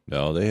 right?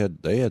 No,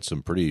 they had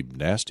some pretty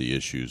nasty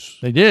issues.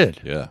 They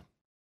did? Yeah.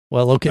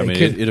 Well, okay. I mean,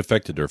 it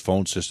affected their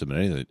phone system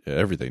and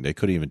everything. They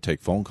couldn't even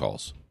take phone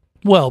calls.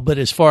 Well, but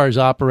as far as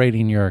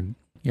operating your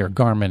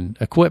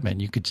Garmin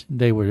equipment,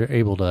 they were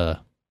able to,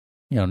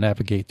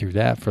 navigate through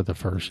that for the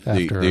first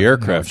after the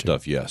aircraft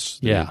stuff. Yes.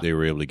 Yeah. They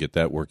were able to get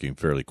that working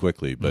fairly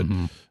quickly. But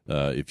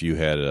if you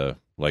had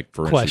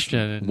for question,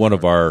 instance,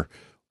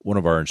 one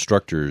of our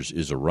instructors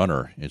is a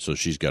runner, and so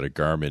she's got a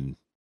Garmin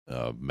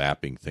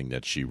mapping thing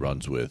that she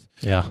runs with.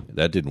 Yeah.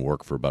 That didn't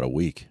work for about a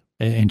week.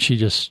 And she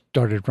just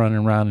started running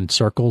around in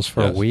circles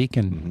for a week,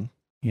 and,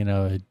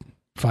 it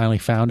finally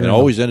found her. And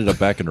always ended up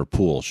back in her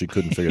pool. She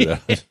couldn't figure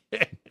that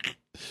out.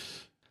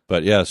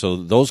 But, yeah, so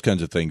those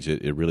kinds of things,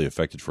 it really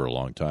affected for a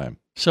long time.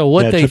 So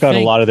it took out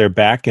a lot of their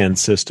back-end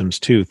systems,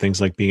 too.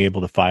 Things like being able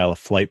to file a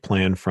flight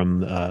plan from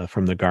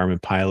the Garmin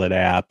Pilot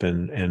app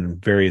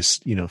and various,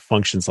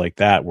 functions like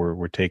that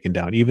were taken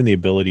down. Even the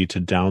ability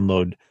to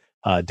download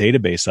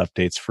database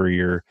updates for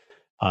your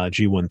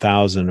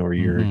G1000 or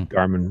your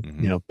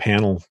Garmin,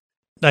 panel.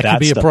 That could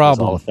be a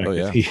problem. Oh,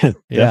 yeah.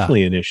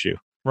 Definitely an issue.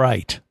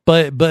 Right.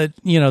 But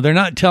they're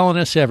not telling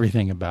us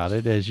everything about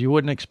it, as you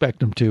wouldn't expect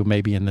them to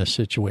maybe in this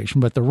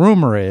situation. But the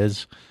rumor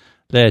is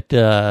that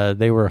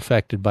they were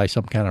affected by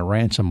some kind of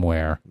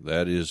ransomware.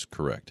 That is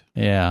correct.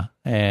 Yeah.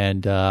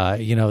 And,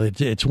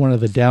 it's one of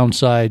the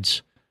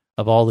downsides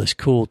of all this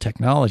cool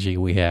technology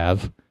we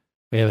have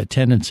we have a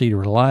tendency to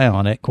rely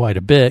on it quite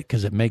a bit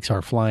because it makes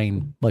our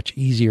flying much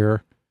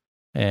easier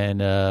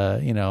and,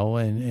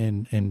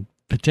 and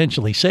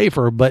potentially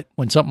safer. But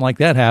when something like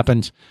that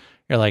happens,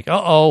 you're like,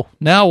 uh-oh,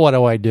 now what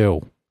do I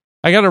do?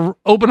 I got to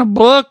open a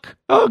book?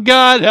 Oh,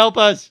 God, help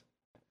us.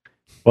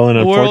 Well, and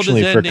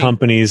unfortunately for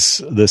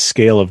companies, the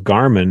scale of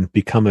Garmin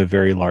become a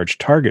very large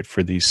target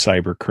for these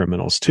cyber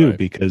criminals too,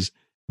 because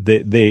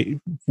they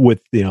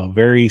with,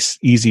 very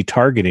easy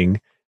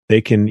targeting,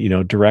 they can,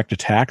 direct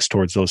attacks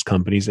towards those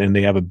companies, and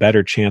they have a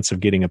better chance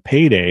of getting a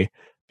payday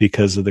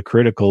because of the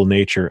critical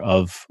nature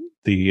of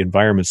the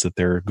environments that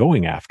they're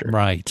going after.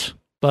 Right.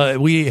 But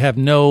we have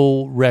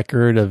no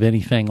record of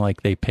anything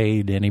like they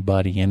paid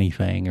anybody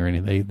anything or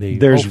anything.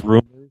 There's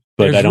rumors,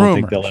 but I don't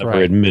think they'll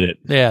ever admit it.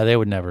 Yeah, they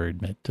would never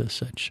admit to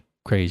such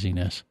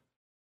craziness.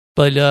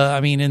 But,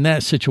 in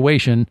that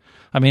situation,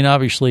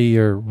 obviously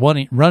your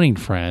running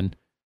friend,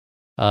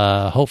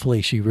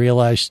 hopefully she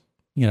realized,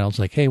 it's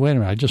like, hey, wait a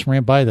minute, I just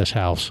ran by this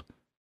house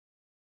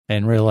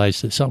and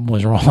realized that something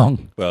was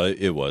wrong. Well,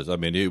 it was.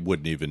 It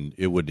wouldn't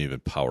even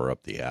power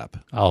up the app.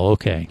 Oh,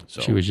 okay.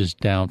 So she was just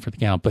down for the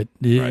count, but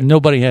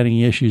nobody had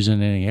any issues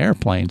in any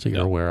airplanes that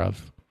you're aware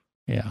of.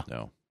 Yeah.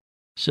 No.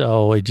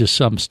 So it just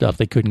some stuff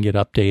they couldn't get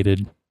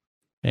updated,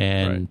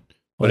 and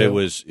but it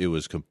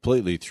was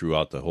completely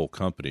throughout the whole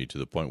company to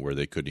the point where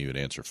they couldn't even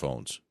answer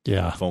phones.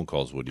 Yeah, phone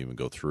calls wouldn't even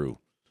go through.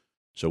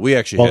 So we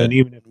actually and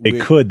even if they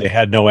could, they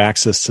had no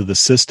access to the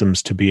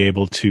systems to be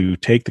able to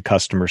take the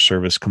customer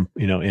service,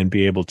 and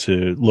be able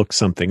to look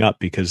something up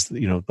because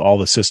all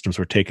the systems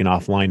were taken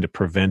offline to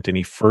prevent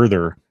any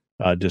further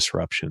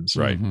disruptions.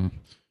 Right. Mm-hmm.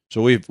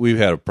 So we've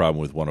had a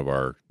problem with one of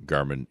our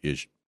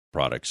Garmin-ish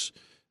products,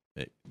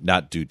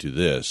 not due to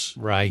this,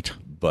 right?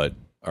 But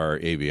our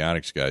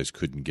avionics guys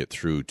couldn't get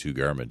through to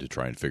Garmin to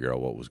try and figure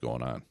out what was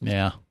going on.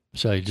 Yeah.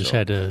 So you just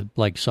had to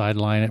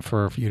sideline it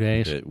for a few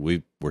days?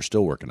 We're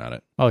still working on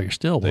it. Oh, you're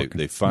still working?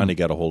 They finally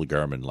got a hold of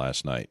Garmin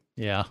last night.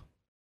 Yeah.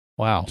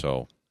 Wow.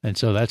 So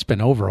that's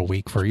been over a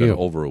week for you.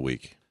 Over a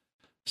week.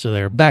 So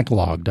they're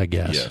backlogged, I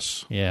guess.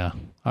 Yes. Yeah.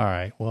 All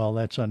right. Well,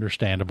 that's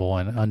understandable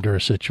and under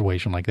a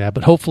situation like that.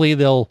 But hopefully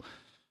they'll,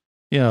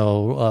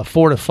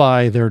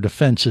 fortify their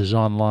defenses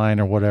online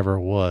or whatever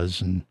it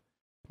was and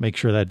make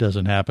sure that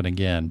doesn't happen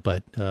again.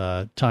 But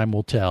time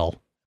will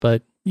tell.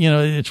 But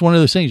it's one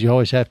of those things. You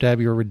always have to have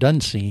your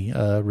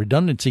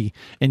redundancy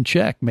in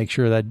check. Make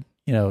sure that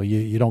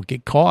you don't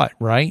get caught,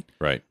 right?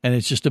 Right. And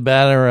it's just a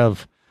matter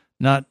of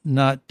not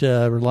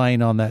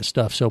relying on that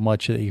stuff so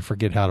much that you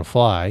forget how to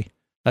fly.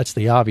 That's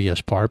the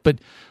obvious part. But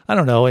I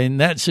don't know. In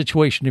that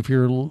situation, if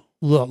you're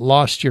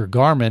lost your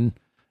Garmin,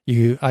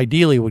 you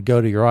ideally would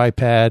go to your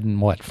iPad and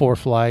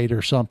ForeFlight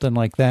or something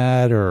like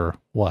that, or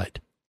what?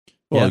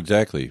 Well,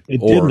 exactly. It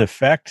didn't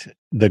affect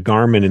the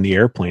Garmin in the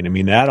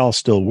airplane. That all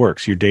still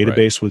works. Your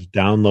database was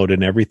downloaded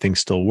and everything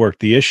still worked.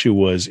 The issue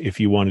was if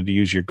you wanted to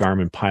use your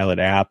Garmin Pilot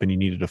app and you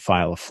needed to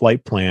file a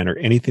flight plan or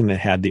anything that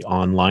had the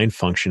online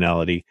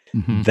functionality,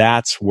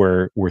 that's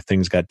where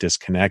things got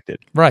disconnected.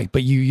 Right.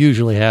 But you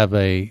usually have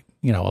a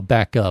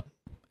backup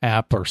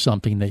app or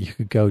something that you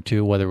could go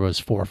to, whether it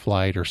was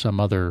ForeFlight or some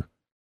other,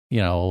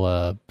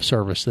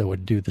 service that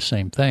would do the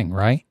same thing,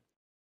 right?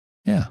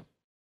 Yeah.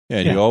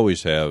 And you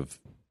always have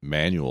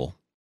manual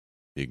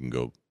you can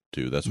go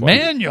to. That's why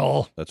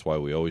manual. That's why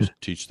we always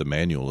teach the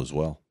manual as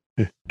well.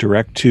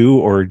 Direct to,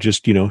 or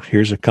just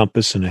here's a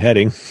compass and a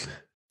heading.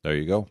 There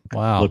you go.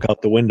 Wow. Look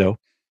out the window.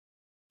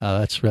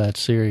 That's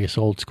serious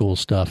old school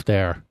stuff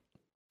there.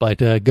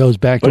 But it goes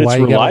back to why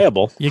it's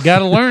reliable. You got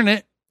to learn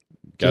it.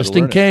 Just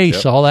in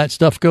case all that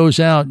stuff goes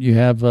out, you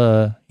have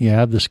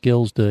the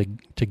skills to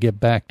get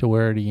back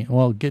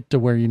to get to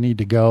where you need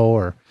to go,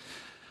 or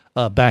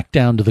back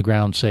down to the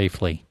ground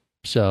safely.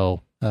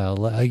 So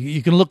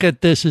you can look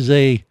at this as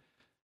a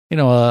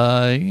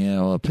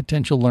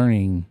potential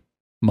learning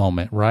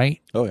moment, right?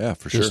 Oh yeah,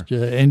 for sure.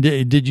 And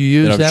did you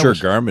use that? I'm sure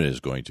Garmin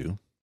is going to.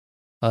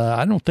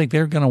 I don't think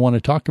they're going to want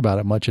to talk about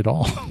it much at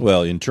all.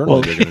 Well,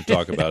 internally they're going to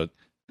talk about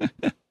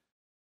it.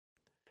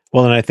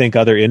 Well, and I think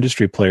other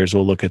industry players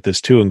will look at this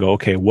too and go,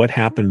 okay, what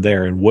happened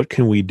there and what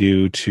can we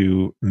do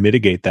to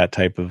mitigate that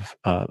type of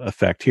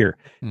effect here?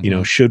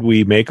 Mm-hmm. Should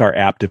we make our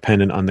app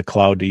dependent on the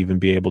cloud to even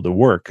be able to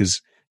work?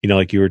 Because,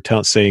 like you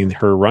were saying,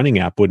 her running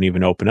app wouldn't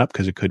even open up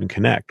because it couldn't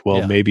connect.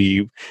 Well,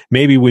 maybe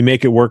we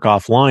make it work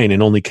offline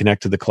and only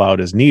connect to the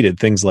cloud as needed,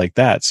 things like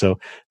that. So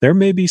there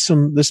may be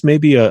this may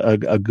be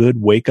a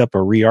good wake up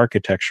or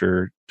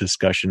re-architecture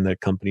discussion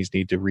that companies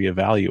need to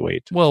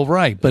reevaluate. Well,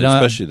 right. But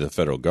especially the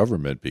federal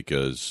government,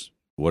 because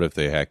what if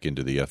they hack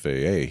into the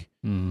FAA,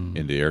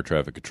 into air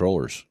traffic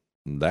controllers?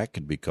 That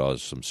could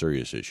cause some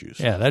serious issues.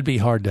 Yeah, that'd be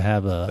hard to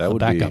have a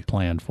backup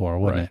plan for,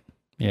 wouldn't it?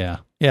 Yeah.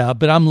 Yeah,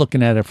 but I'm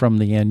looking at it from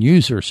the end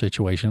user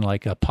situation,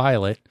 like a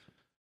pilot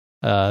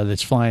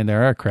that's flying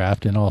their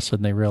aircraft, and all of a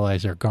sudden they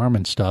realize their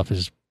Garmin stuff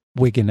is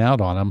wigging out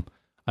on them.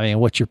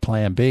 What's your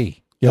plan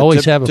B? You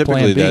always have a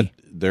plan B.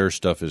 Their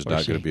stuff is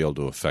not going to be able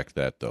to affect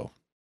that, though.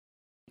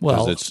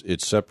 Well,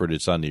 it's separate.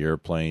 It's on the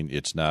airplane.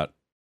 It's not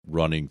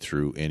running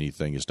through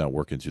anything. It's not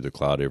working through the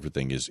cloud.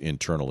 Everything is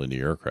internal in the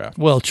aircraft.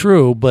 Well,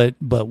 true, but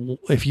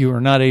if you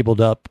are not able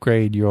to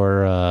upgrade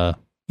your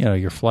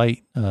your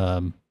flight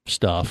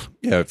stuff,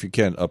 if you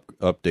can't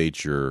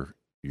update your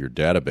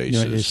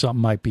databases,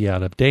 something might be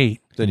out of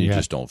date. Then you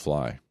just don't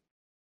fly.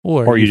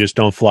 Or you just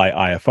don't fly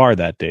IFR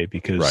that day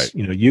because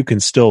you can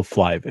still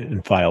fly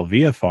and file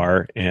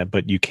VFR,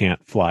 but you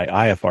can't fly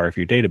IFR if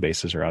your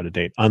databases are out of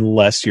date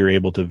unless you're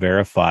able to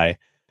verify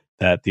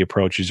that the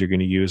approaches you're going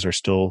to use are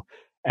still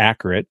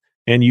accurate.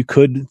 And you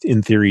could,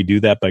 in theory,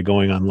 do that by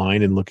going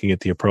online and looking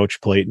at the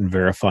approach plate and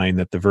verifying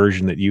that the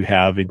version that you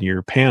have in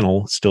your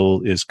panel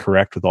still is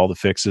correct with all the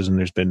fixes and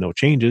there's been no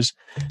changes.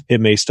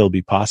 It may still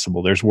be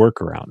possible. There's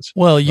workarounds.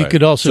 Well, you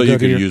could also you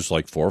could use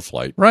like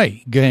ForeFlight.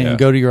 Right. And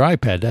go to your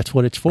iPad. That's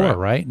what it's for,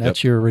 right?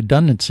 That's your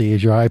redundancy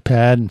is your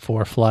iPad and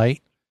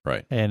ForeFlight.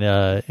 Right. And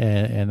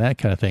that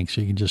kind of thing.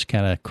 So you can just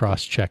kind of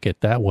cross-check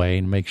it that way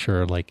and make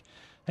sure, like,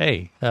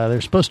 hey,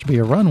 there's supposed to be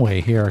a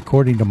runway here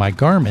according to my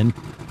Garmin,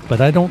 but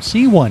I don't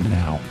see one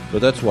now.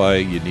 But that's why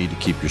you need to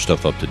keep your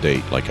stuff up to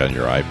date, like on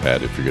your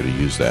iPad, if you're going to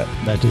use that.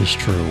 That is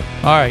true.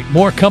 All right,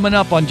 more coming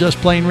up on Just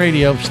Plain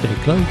Radio. Stay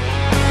close.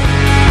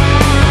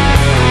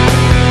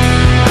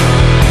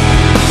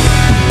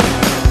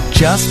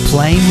 Just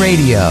Plain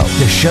Radio,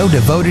 the show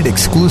devoted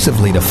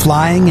exclusively to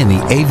flying and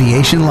the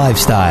aviation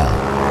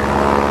lifestyle.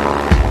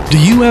 Do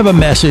you have a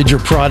message or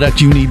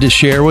product you need to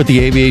share with the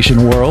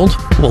aviation world?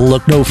 Well,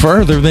 look no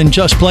further than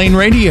Just Plain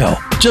Radio.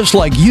 Just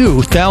like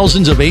you,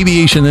 thousands of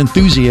aviation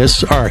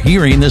enthusiasts are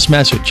hearing this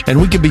message, and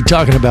we could be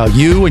talking about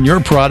you and your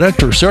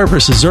product or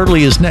service as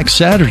early as next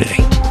Saturday.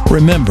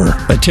 Remember,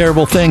 a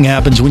terrible thing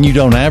happens when you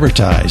don't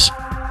advertise.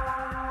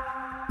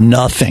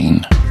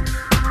 Nothing.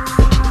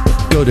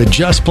 Go to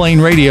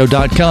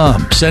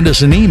justplainradio.com, send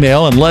us an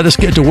email, and let us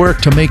get to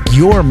work to make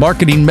your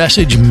marketing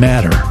message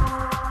matter.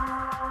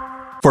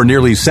 For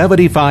nearly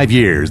 75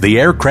 years, the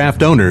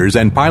Aircraft Owners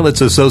and Pilots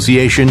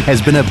Association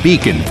has been a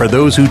beacon for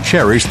those who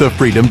cherish the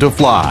freedom to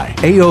fly.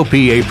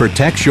 AOPA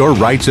protects your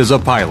rights as a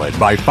pilot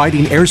by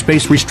fighting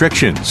airspace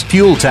restrictions,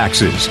 fuel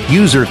taxes,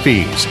 user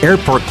fees,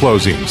 airport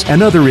closings,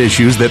 and other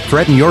issues that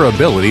threaten your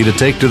ability to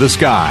take to the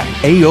sky.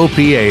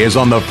 AOPA is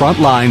on the front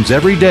lines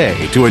every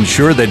day to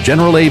ensure that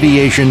general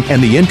aviation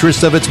and the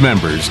interests of its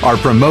members are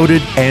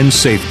promoted and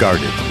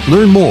safeguarded.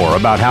 Learn more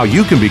about how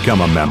you can become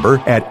a member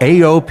at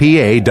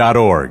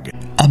AOPA.org.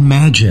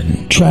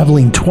 Imagine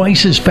traveling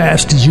twice as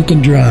fast as you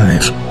can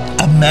drive.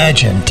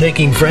 Imagine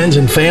taking friends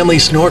and family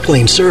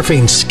snorkeling,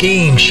 surfing,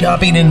 skiing,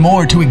 shopping, and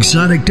more to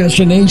exotic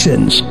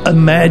destinations.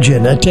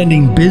 Imagine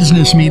attending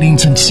business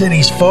meetings in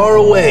cities far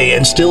away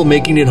and still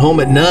making it home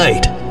at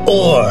night.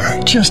 Or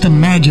just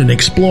imagine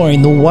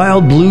exploring the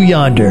wild blue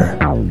yonder.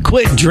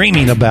 Quit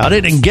dreaming about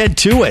it and get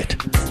to it.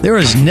 There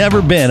has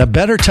never been a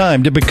better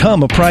time to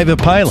become a private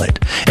pilot,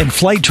 and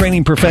Flight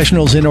Training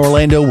Professionals in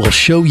Orlando will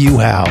show you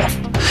how.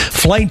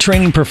 Flight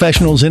Training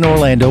Professionals in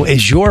Orlando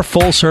is your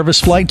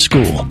full-service flight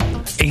school.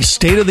 A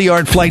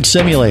state-of-the-art flight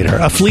simulator,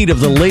 a fleet of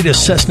the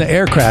latest Cessna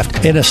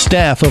aircraft, and a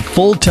staff of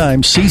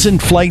full-time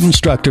seasoned flight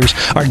instructors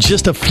are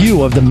just a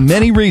few of the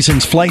many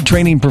reasons Flight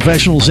Training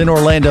Professionals in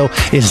Orlando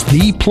is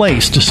the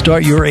place to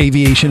start your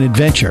aviation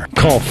adventure.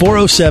 Call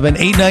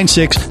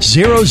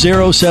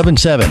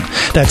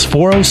 407-896-0077. That's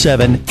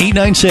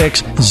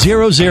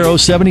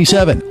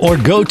 407-896-0077. Or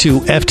go to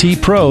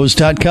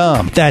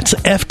ftpros.com. That's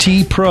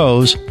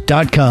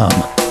ftpros.com.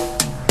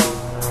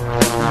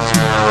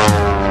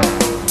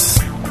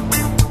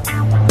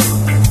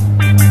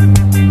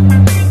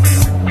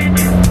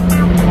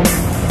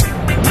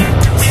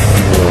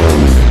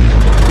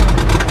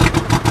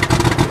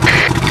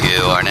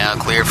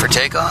 For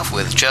takeoff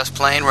with Just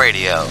Plain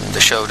Radio,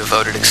 the show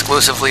devoted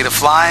exclusively to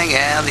flying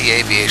and the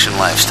aviation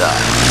lifestyle.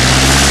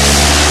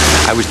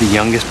 I was the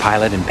youngest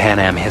pilot in Pan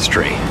Am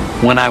history.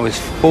 When I was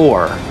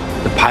 4,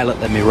 the pilot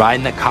let me ride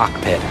in the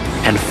cockpit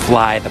and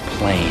fly the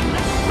plane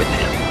with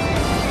him.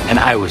 And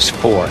I was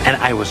 4, and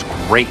I was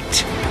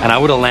great. And I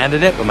would have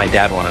landed it, but my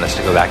dad wanted us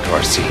to go back to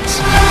our seats.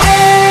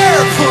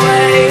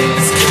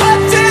 Airplanes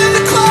kept in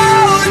the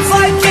clouds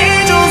like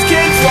angels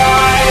can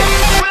fly.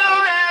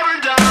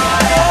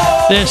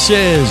 This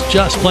is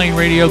Just Plain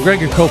Radio.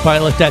 Greg, your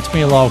co-pilot. That's me,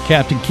 along with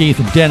Captain Keith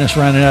and Dennis,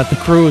 rounding out the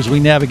crew as we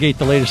navigate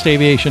the latest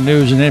aviation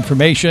news and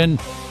information.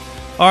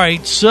 All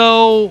right,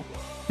 so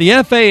the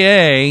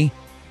FAA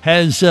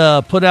has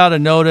put out a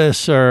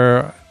notice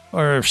or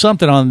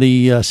something on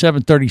the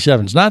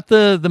 737s, not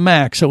the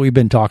MAX that we've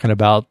been talking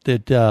about,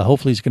 that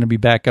hopefully is going to be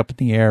back up in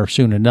the air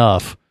soon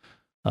enough.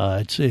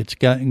 It's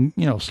gotten,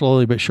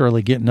 slowly but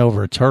surely getting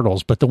over its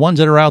hurdles. But the ones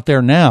that are out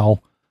there now,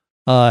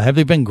 have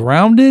they been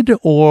grounded,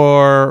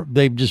 or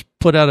they've just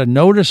put out a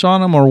notice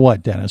on them, or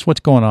what, Dennis? What's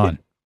going on?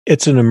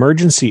 It's an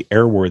emergency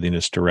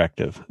airworthiness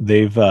directive.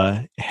 They've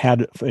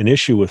had an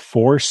issue with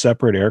 4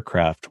 separate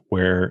aircraft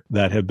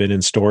that have been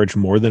in storage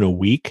more than a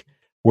week,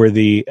 where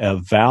the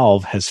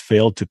valve has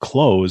failed to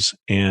close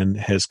and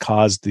has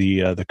caused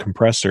the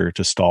compressor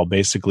to stall,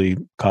 basically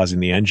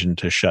causing the engine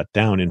to shut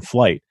down in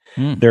flight.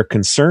 Their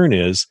concern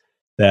is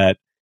that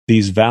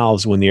these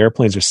valves, when the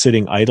airplanes are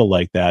sitting idle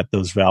like that,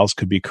 those valves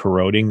could be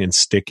corroding and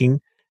sticking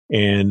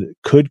and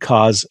could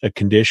cause a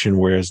condition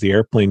where as the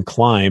airplane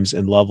climbs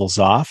and levels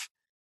off,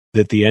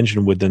 that the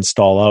engine would then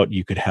stall out.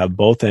 You could have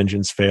both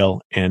engines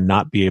fail and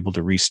not be able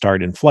to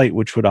restart in flight,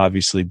 which would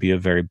obviously be a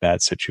very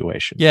bad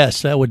situation.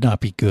 Yes, that would not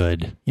be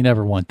good. You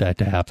never want that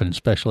to happen,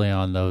 especially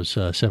on those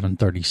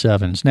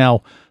 737s.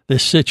 Now,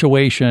 this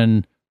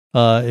situation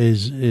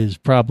is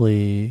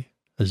probably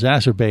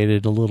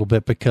exacerbated a little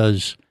bit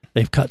because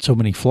they've cut so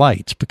many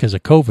flights because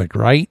of COVID,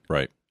 right?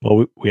 Right.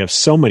 Well, we have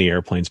so many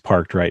airplanes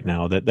parked right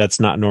now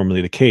that's not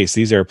normally the case.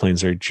 These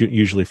airplanes are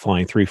usually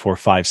flying 3, 4,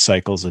 5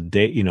 cycles a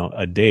day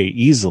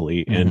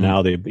easily. Mm-hmm. And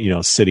now they,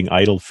 sitting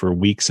idle for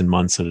weeks and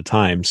months at a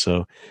time.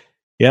 So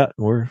yeah,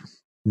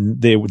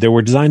 they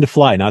were designed to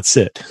fly, not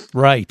sit.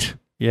 Right.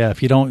 Yeah.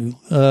 If you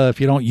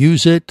don't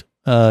use it,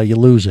 you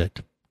lose it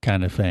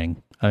kind of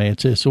thing. I mean,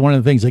 it's one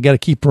of the things they got to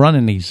keep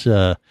running these,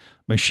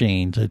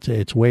 machines.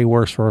 It's way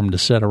worse for them to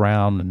sit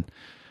around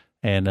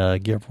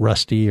and get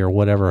rusty or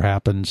whatever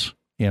happens.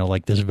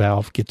 Like this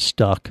valve gets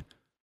stuck,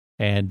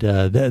 and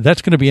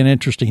that's going to be an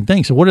interesting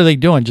thing. So what are they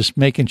doing? Just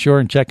making sure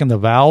and checking the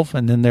valve,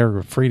 and then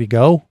they're free to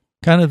go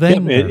kind of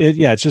thing?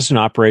 It's just an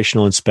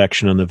operational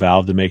inspection on the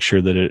valve to make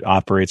sure that it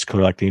operates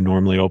correctly,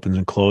 normally opens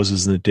and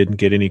closes, and it didn't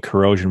get any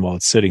corrosion while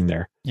it's sitting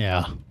there.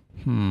 Yeah.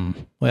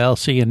 Well,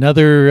 see,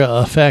 another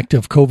effect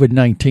of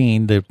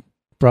COVID-19 that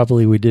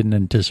probably we didn't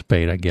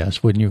anticipate, I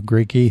guess. Wouldn't you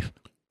agree, Keith?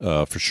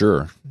 For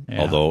sure.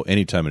 Yeah. Although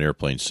anytime an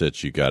airplane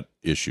sits, you got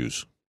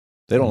issues.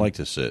 They don't like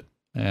to sit.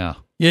 Yeah.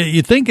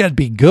 You'd think that'd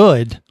be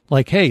good.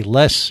 Like, hey,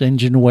 less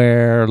engine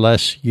wear,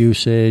 less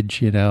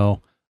usage,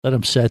 let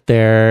them sit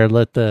there,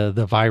 let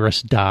the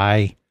virus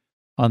die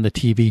on the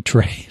TV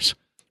trays.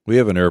 We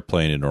have an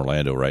airplane in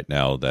Orlando right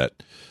now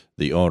that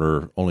the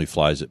owner only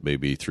flies it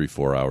maybe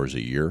 3-4 hours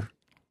a year.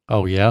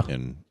 Oh, yeah?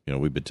 And,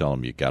 we've been telling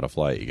him, you got to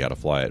fly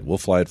it. We'll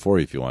fly it for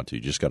you if you want to.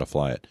 You just got to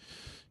fly it.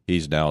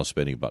 He's now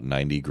spending about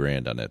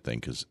 $90,000 on that thing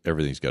because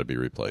everything's got to be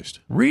replaced.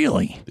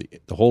 Really?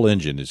 The whole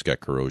engine has got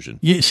corrosion.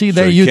 You see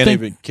so that you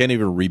can't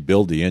even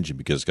rebuild the engine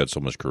because it's got so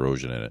much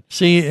corrosion in it.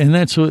 See, and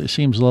that's what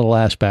seems a little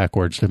ass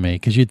backwards to me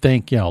because you'd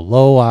think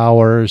low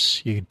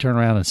hours, you could turn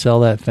around and sell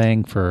that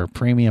thing for a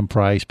premium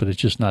price, but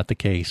it's just not the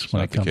case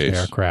when it comes to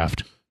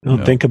aircraft.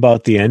 Think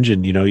about the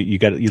engine. You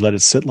let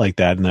it sit like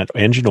that, and that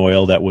engine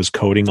oil that was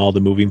coating all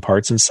the moving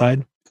parts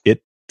inside,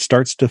 it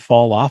starts to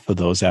fall off of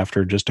those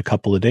after just a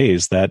couple of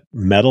days. That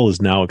metal is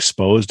now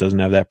exposed, doesn't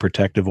have that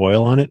protective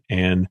oil on it,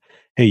 and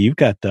hey, you've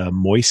got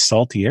moist,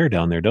 salty air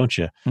down there, don't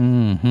you?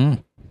 Mm-hmm.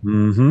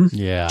 Mm-hmm.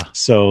 Yeah.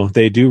 So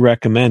they do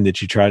recommend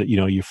that you try to,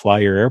 you fly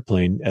your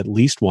airplane at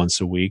least once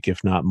a week,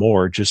 if not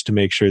more, just to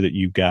make sure that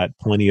you've got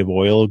plenty of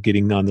oil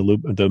getting on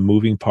the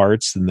moving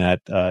parts, and that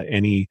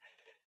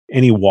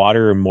any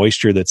water and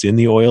moisture that's in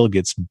the oil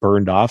gets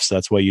burned off. So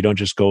that's why you don't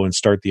just go and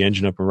start the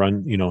engine up and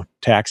run,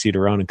 taxi it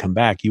around and come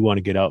back. You want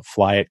to get out,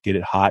 fly it, get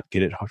it hot,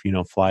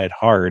 fly it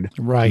hard.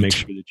 Right. To make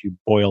sure that you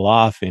boil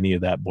off any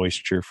of that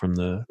moisture from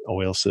the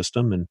oil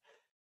system. And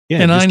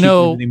and I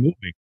know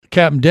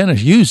Captain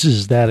Dennis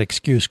uses that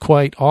excuse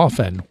quite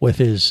often with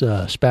his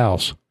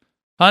spouse.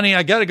 Honey,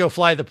 I got to go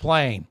fly the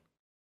plane.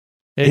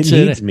 It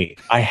needs me.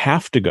 I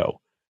have to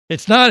go.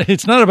 It's not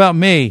about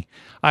me.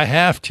 I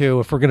have to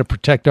if we're going to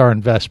protect our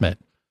investment.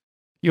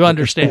 You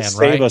understand,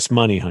 right? Save us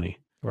money, honey.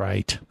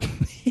 Right.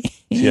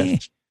 Yeah.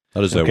 How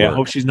does that work? I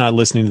hope she's not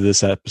listening to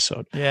this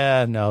episode.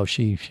 Yeah, no,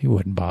 she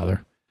wouldn't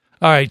bother.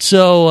 All right,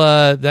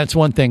 so that's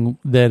one thing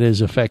that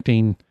is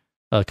affecting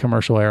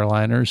commercial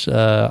airliners.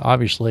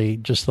 Obviously,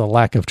 just the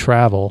lack of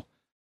travel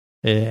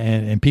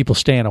and people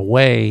staying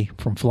away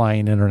from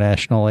flying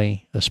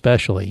internationally,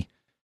 especially,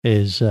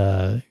 is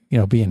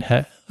being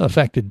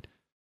affected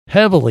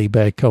heavily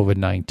by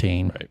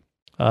COVID-19. Right.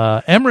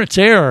 Emirates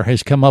Air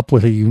has come up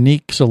with a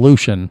unique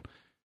solution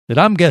that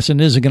I'm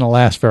guessing isn't going to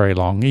last very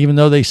long, even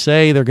though they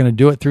say they're going to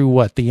do it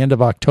through the end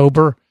of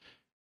October,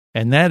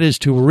 and that is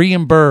to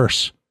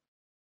reimburse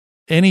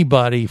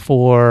anybody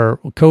for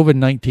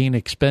COVID-19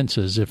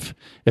 expenses if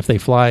they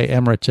fly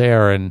Emirates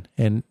Air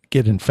and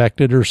get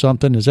infected or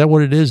something. Is that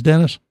what it is,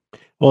 Dennis?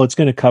 Well, it's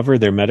going to cover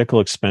their medical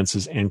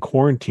expenses and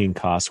quarantine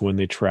costs when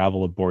they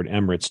travel aboard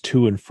Emirates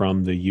to and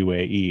from the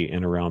UAE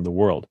and around the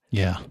world.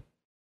 Yeah.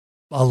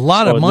 A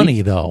lot of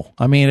money, though.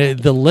 I mean,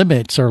 the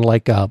limits are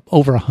like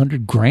over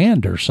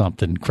 $100,000 or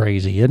something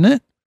crazy, isn't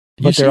it?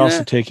 But they're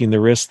also taking the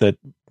risk that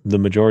the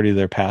majority of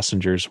their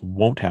passengers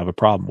won't have a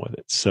problem with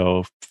it.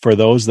 So for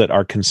those that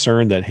are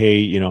concerned that,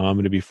 hey, I'm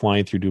going to be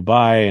flying through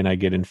Dubai and I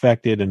get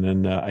infected, and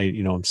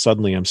then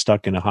suddenly I'm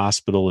stuck in a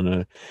hospital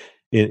in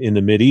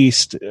the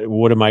Mideast,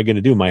 what am I going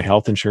to do? My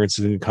health insurance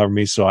is going to cover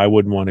me, so I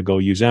wouldn't want to go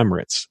use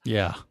Emirates.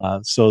 Yeah.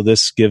 So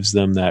this gives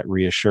them that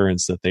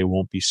reassurance that they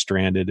won't be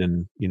stranded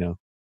and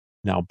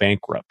now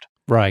bankrupt.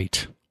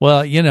 Right. Well,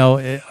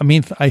 I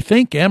mean, I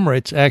think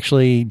Emirates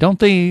actually, aren't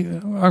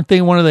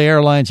they one of the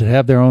airlines that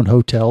have their own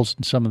hotels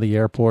in some of the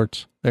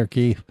airports there,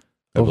 Keith?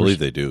 I believe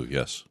they do,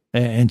 yes.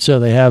 And so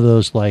they have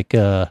those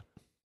layover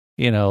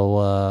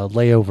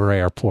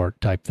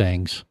airport type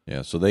things.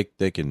 Yeah, so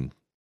they can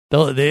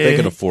They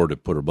can afford to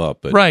put them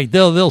up, but right?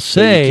 They'll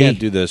say you can't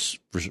do this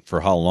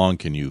for how long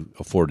can you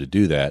afford to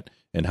do that,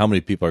 and how many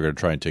people are going to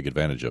try and take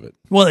advantage of it?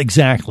 Well,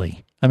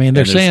 exactly. I mean,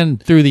 they're saying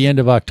through the end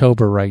of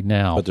October right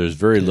now, but there's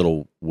very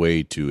little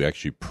way to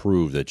actually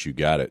prove that you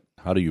got it.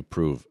 How do you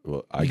prove?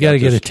 Well, you got to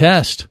get a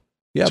test.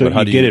 Yeah, so but how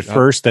you do get it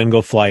first, then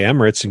go fly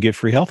Emirates and get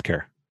free health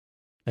care.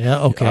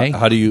 Yeah, okay.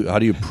 How do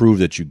you prove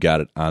that you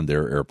got it on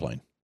their airplane?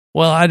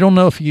 Well, I don't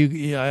know if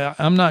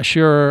I'm not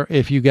sure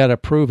if you got to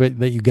prove it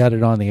that you got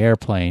it on the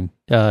airplane,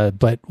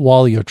 but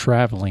while you're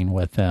traveling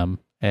with them,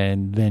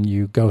 and then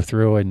you go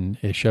through and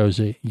it shows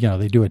that,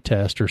 they do a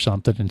test or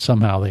something, and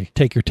somehow they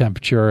take your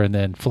temperature and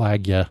then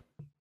flag you.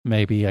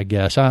 Maybe, I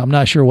guess. I'm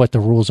not sure what the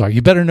rules are.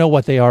 You better know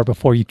what they are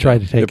before you try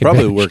to take it. It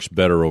probably works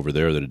better over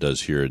there than it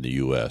does here in the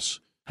U.S.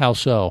 How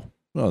so?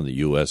 Well, in the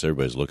U.S.,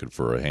 everybody's looking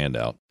for a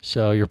handout.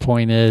 So your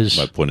point is?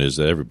 My point is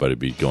that everybody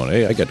be going,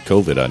 hey, I got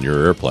COVID on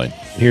your airplane.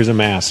 Here's a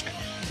mask.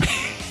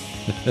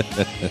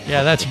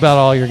 Yeah, that's about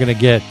all you're going to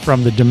get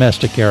from the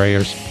domestic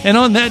carriers. And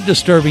on that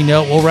disturbing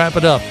note, we'll wrap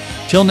it up.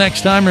 Till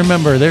next time,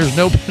 remember, there's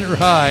no better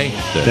high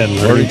than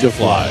learning to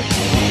fly.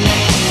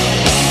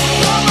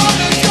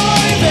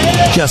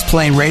 Just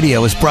Plain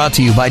Radio is brought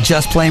to you by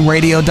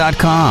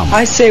JustPlainRadio.com.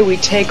 I say we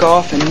take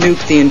off and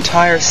nuke the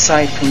entire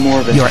site from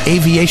orbit. Your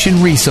aviation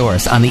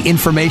resource on the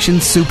information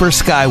super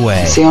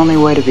skyway. It's the only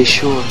way to be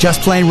sure.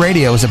 Just Plain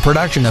Radio is a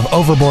production of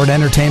Overboard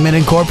Entertainment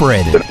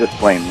Incorporated. It's just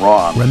plain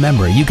wrong.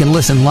 Remember, you can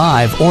listen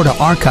live or to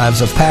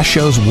archives of past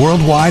shows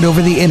worldwide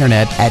over the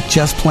internet at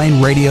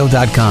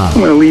JustPlainRadio.com. I'm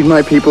going to lead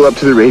my people up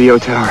to the radio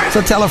tower.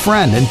 So tell a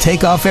friend and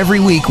take off every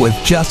week with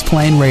Just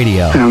Plain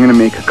Radio. And I'm going to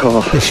make a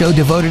call. The show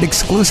devoted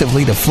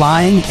exclusively to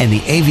flying and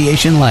the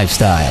aviation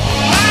lifestyle.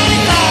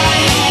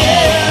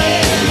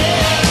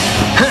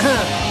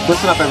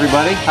 Listen up,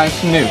 everybody. I have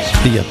some news.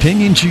 The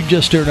opinions you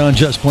just heard on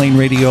Just Plain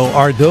Radio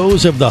are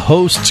those of the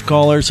hosts,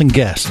 callers, and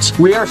guests.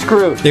 We are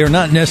screwed. They are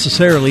not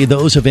necessarily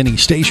those of any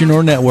station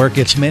or network,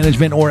 its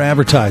management, or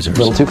advertisers. A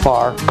little too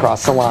far.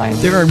 Cross the line.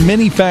 There are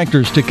many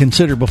factors to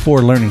consider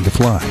before learning to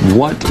fly.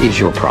 What is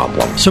your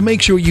problem? So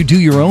make sure you do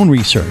your own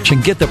research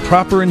and get the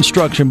proper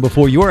instruction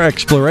before your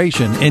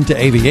exploration into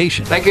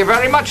aviation. Thank you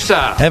very much,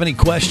 sir. Have any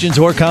questions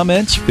or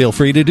comments? Feel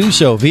free to do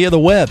so via the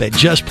web at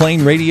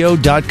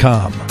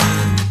JustPlainRadio.com.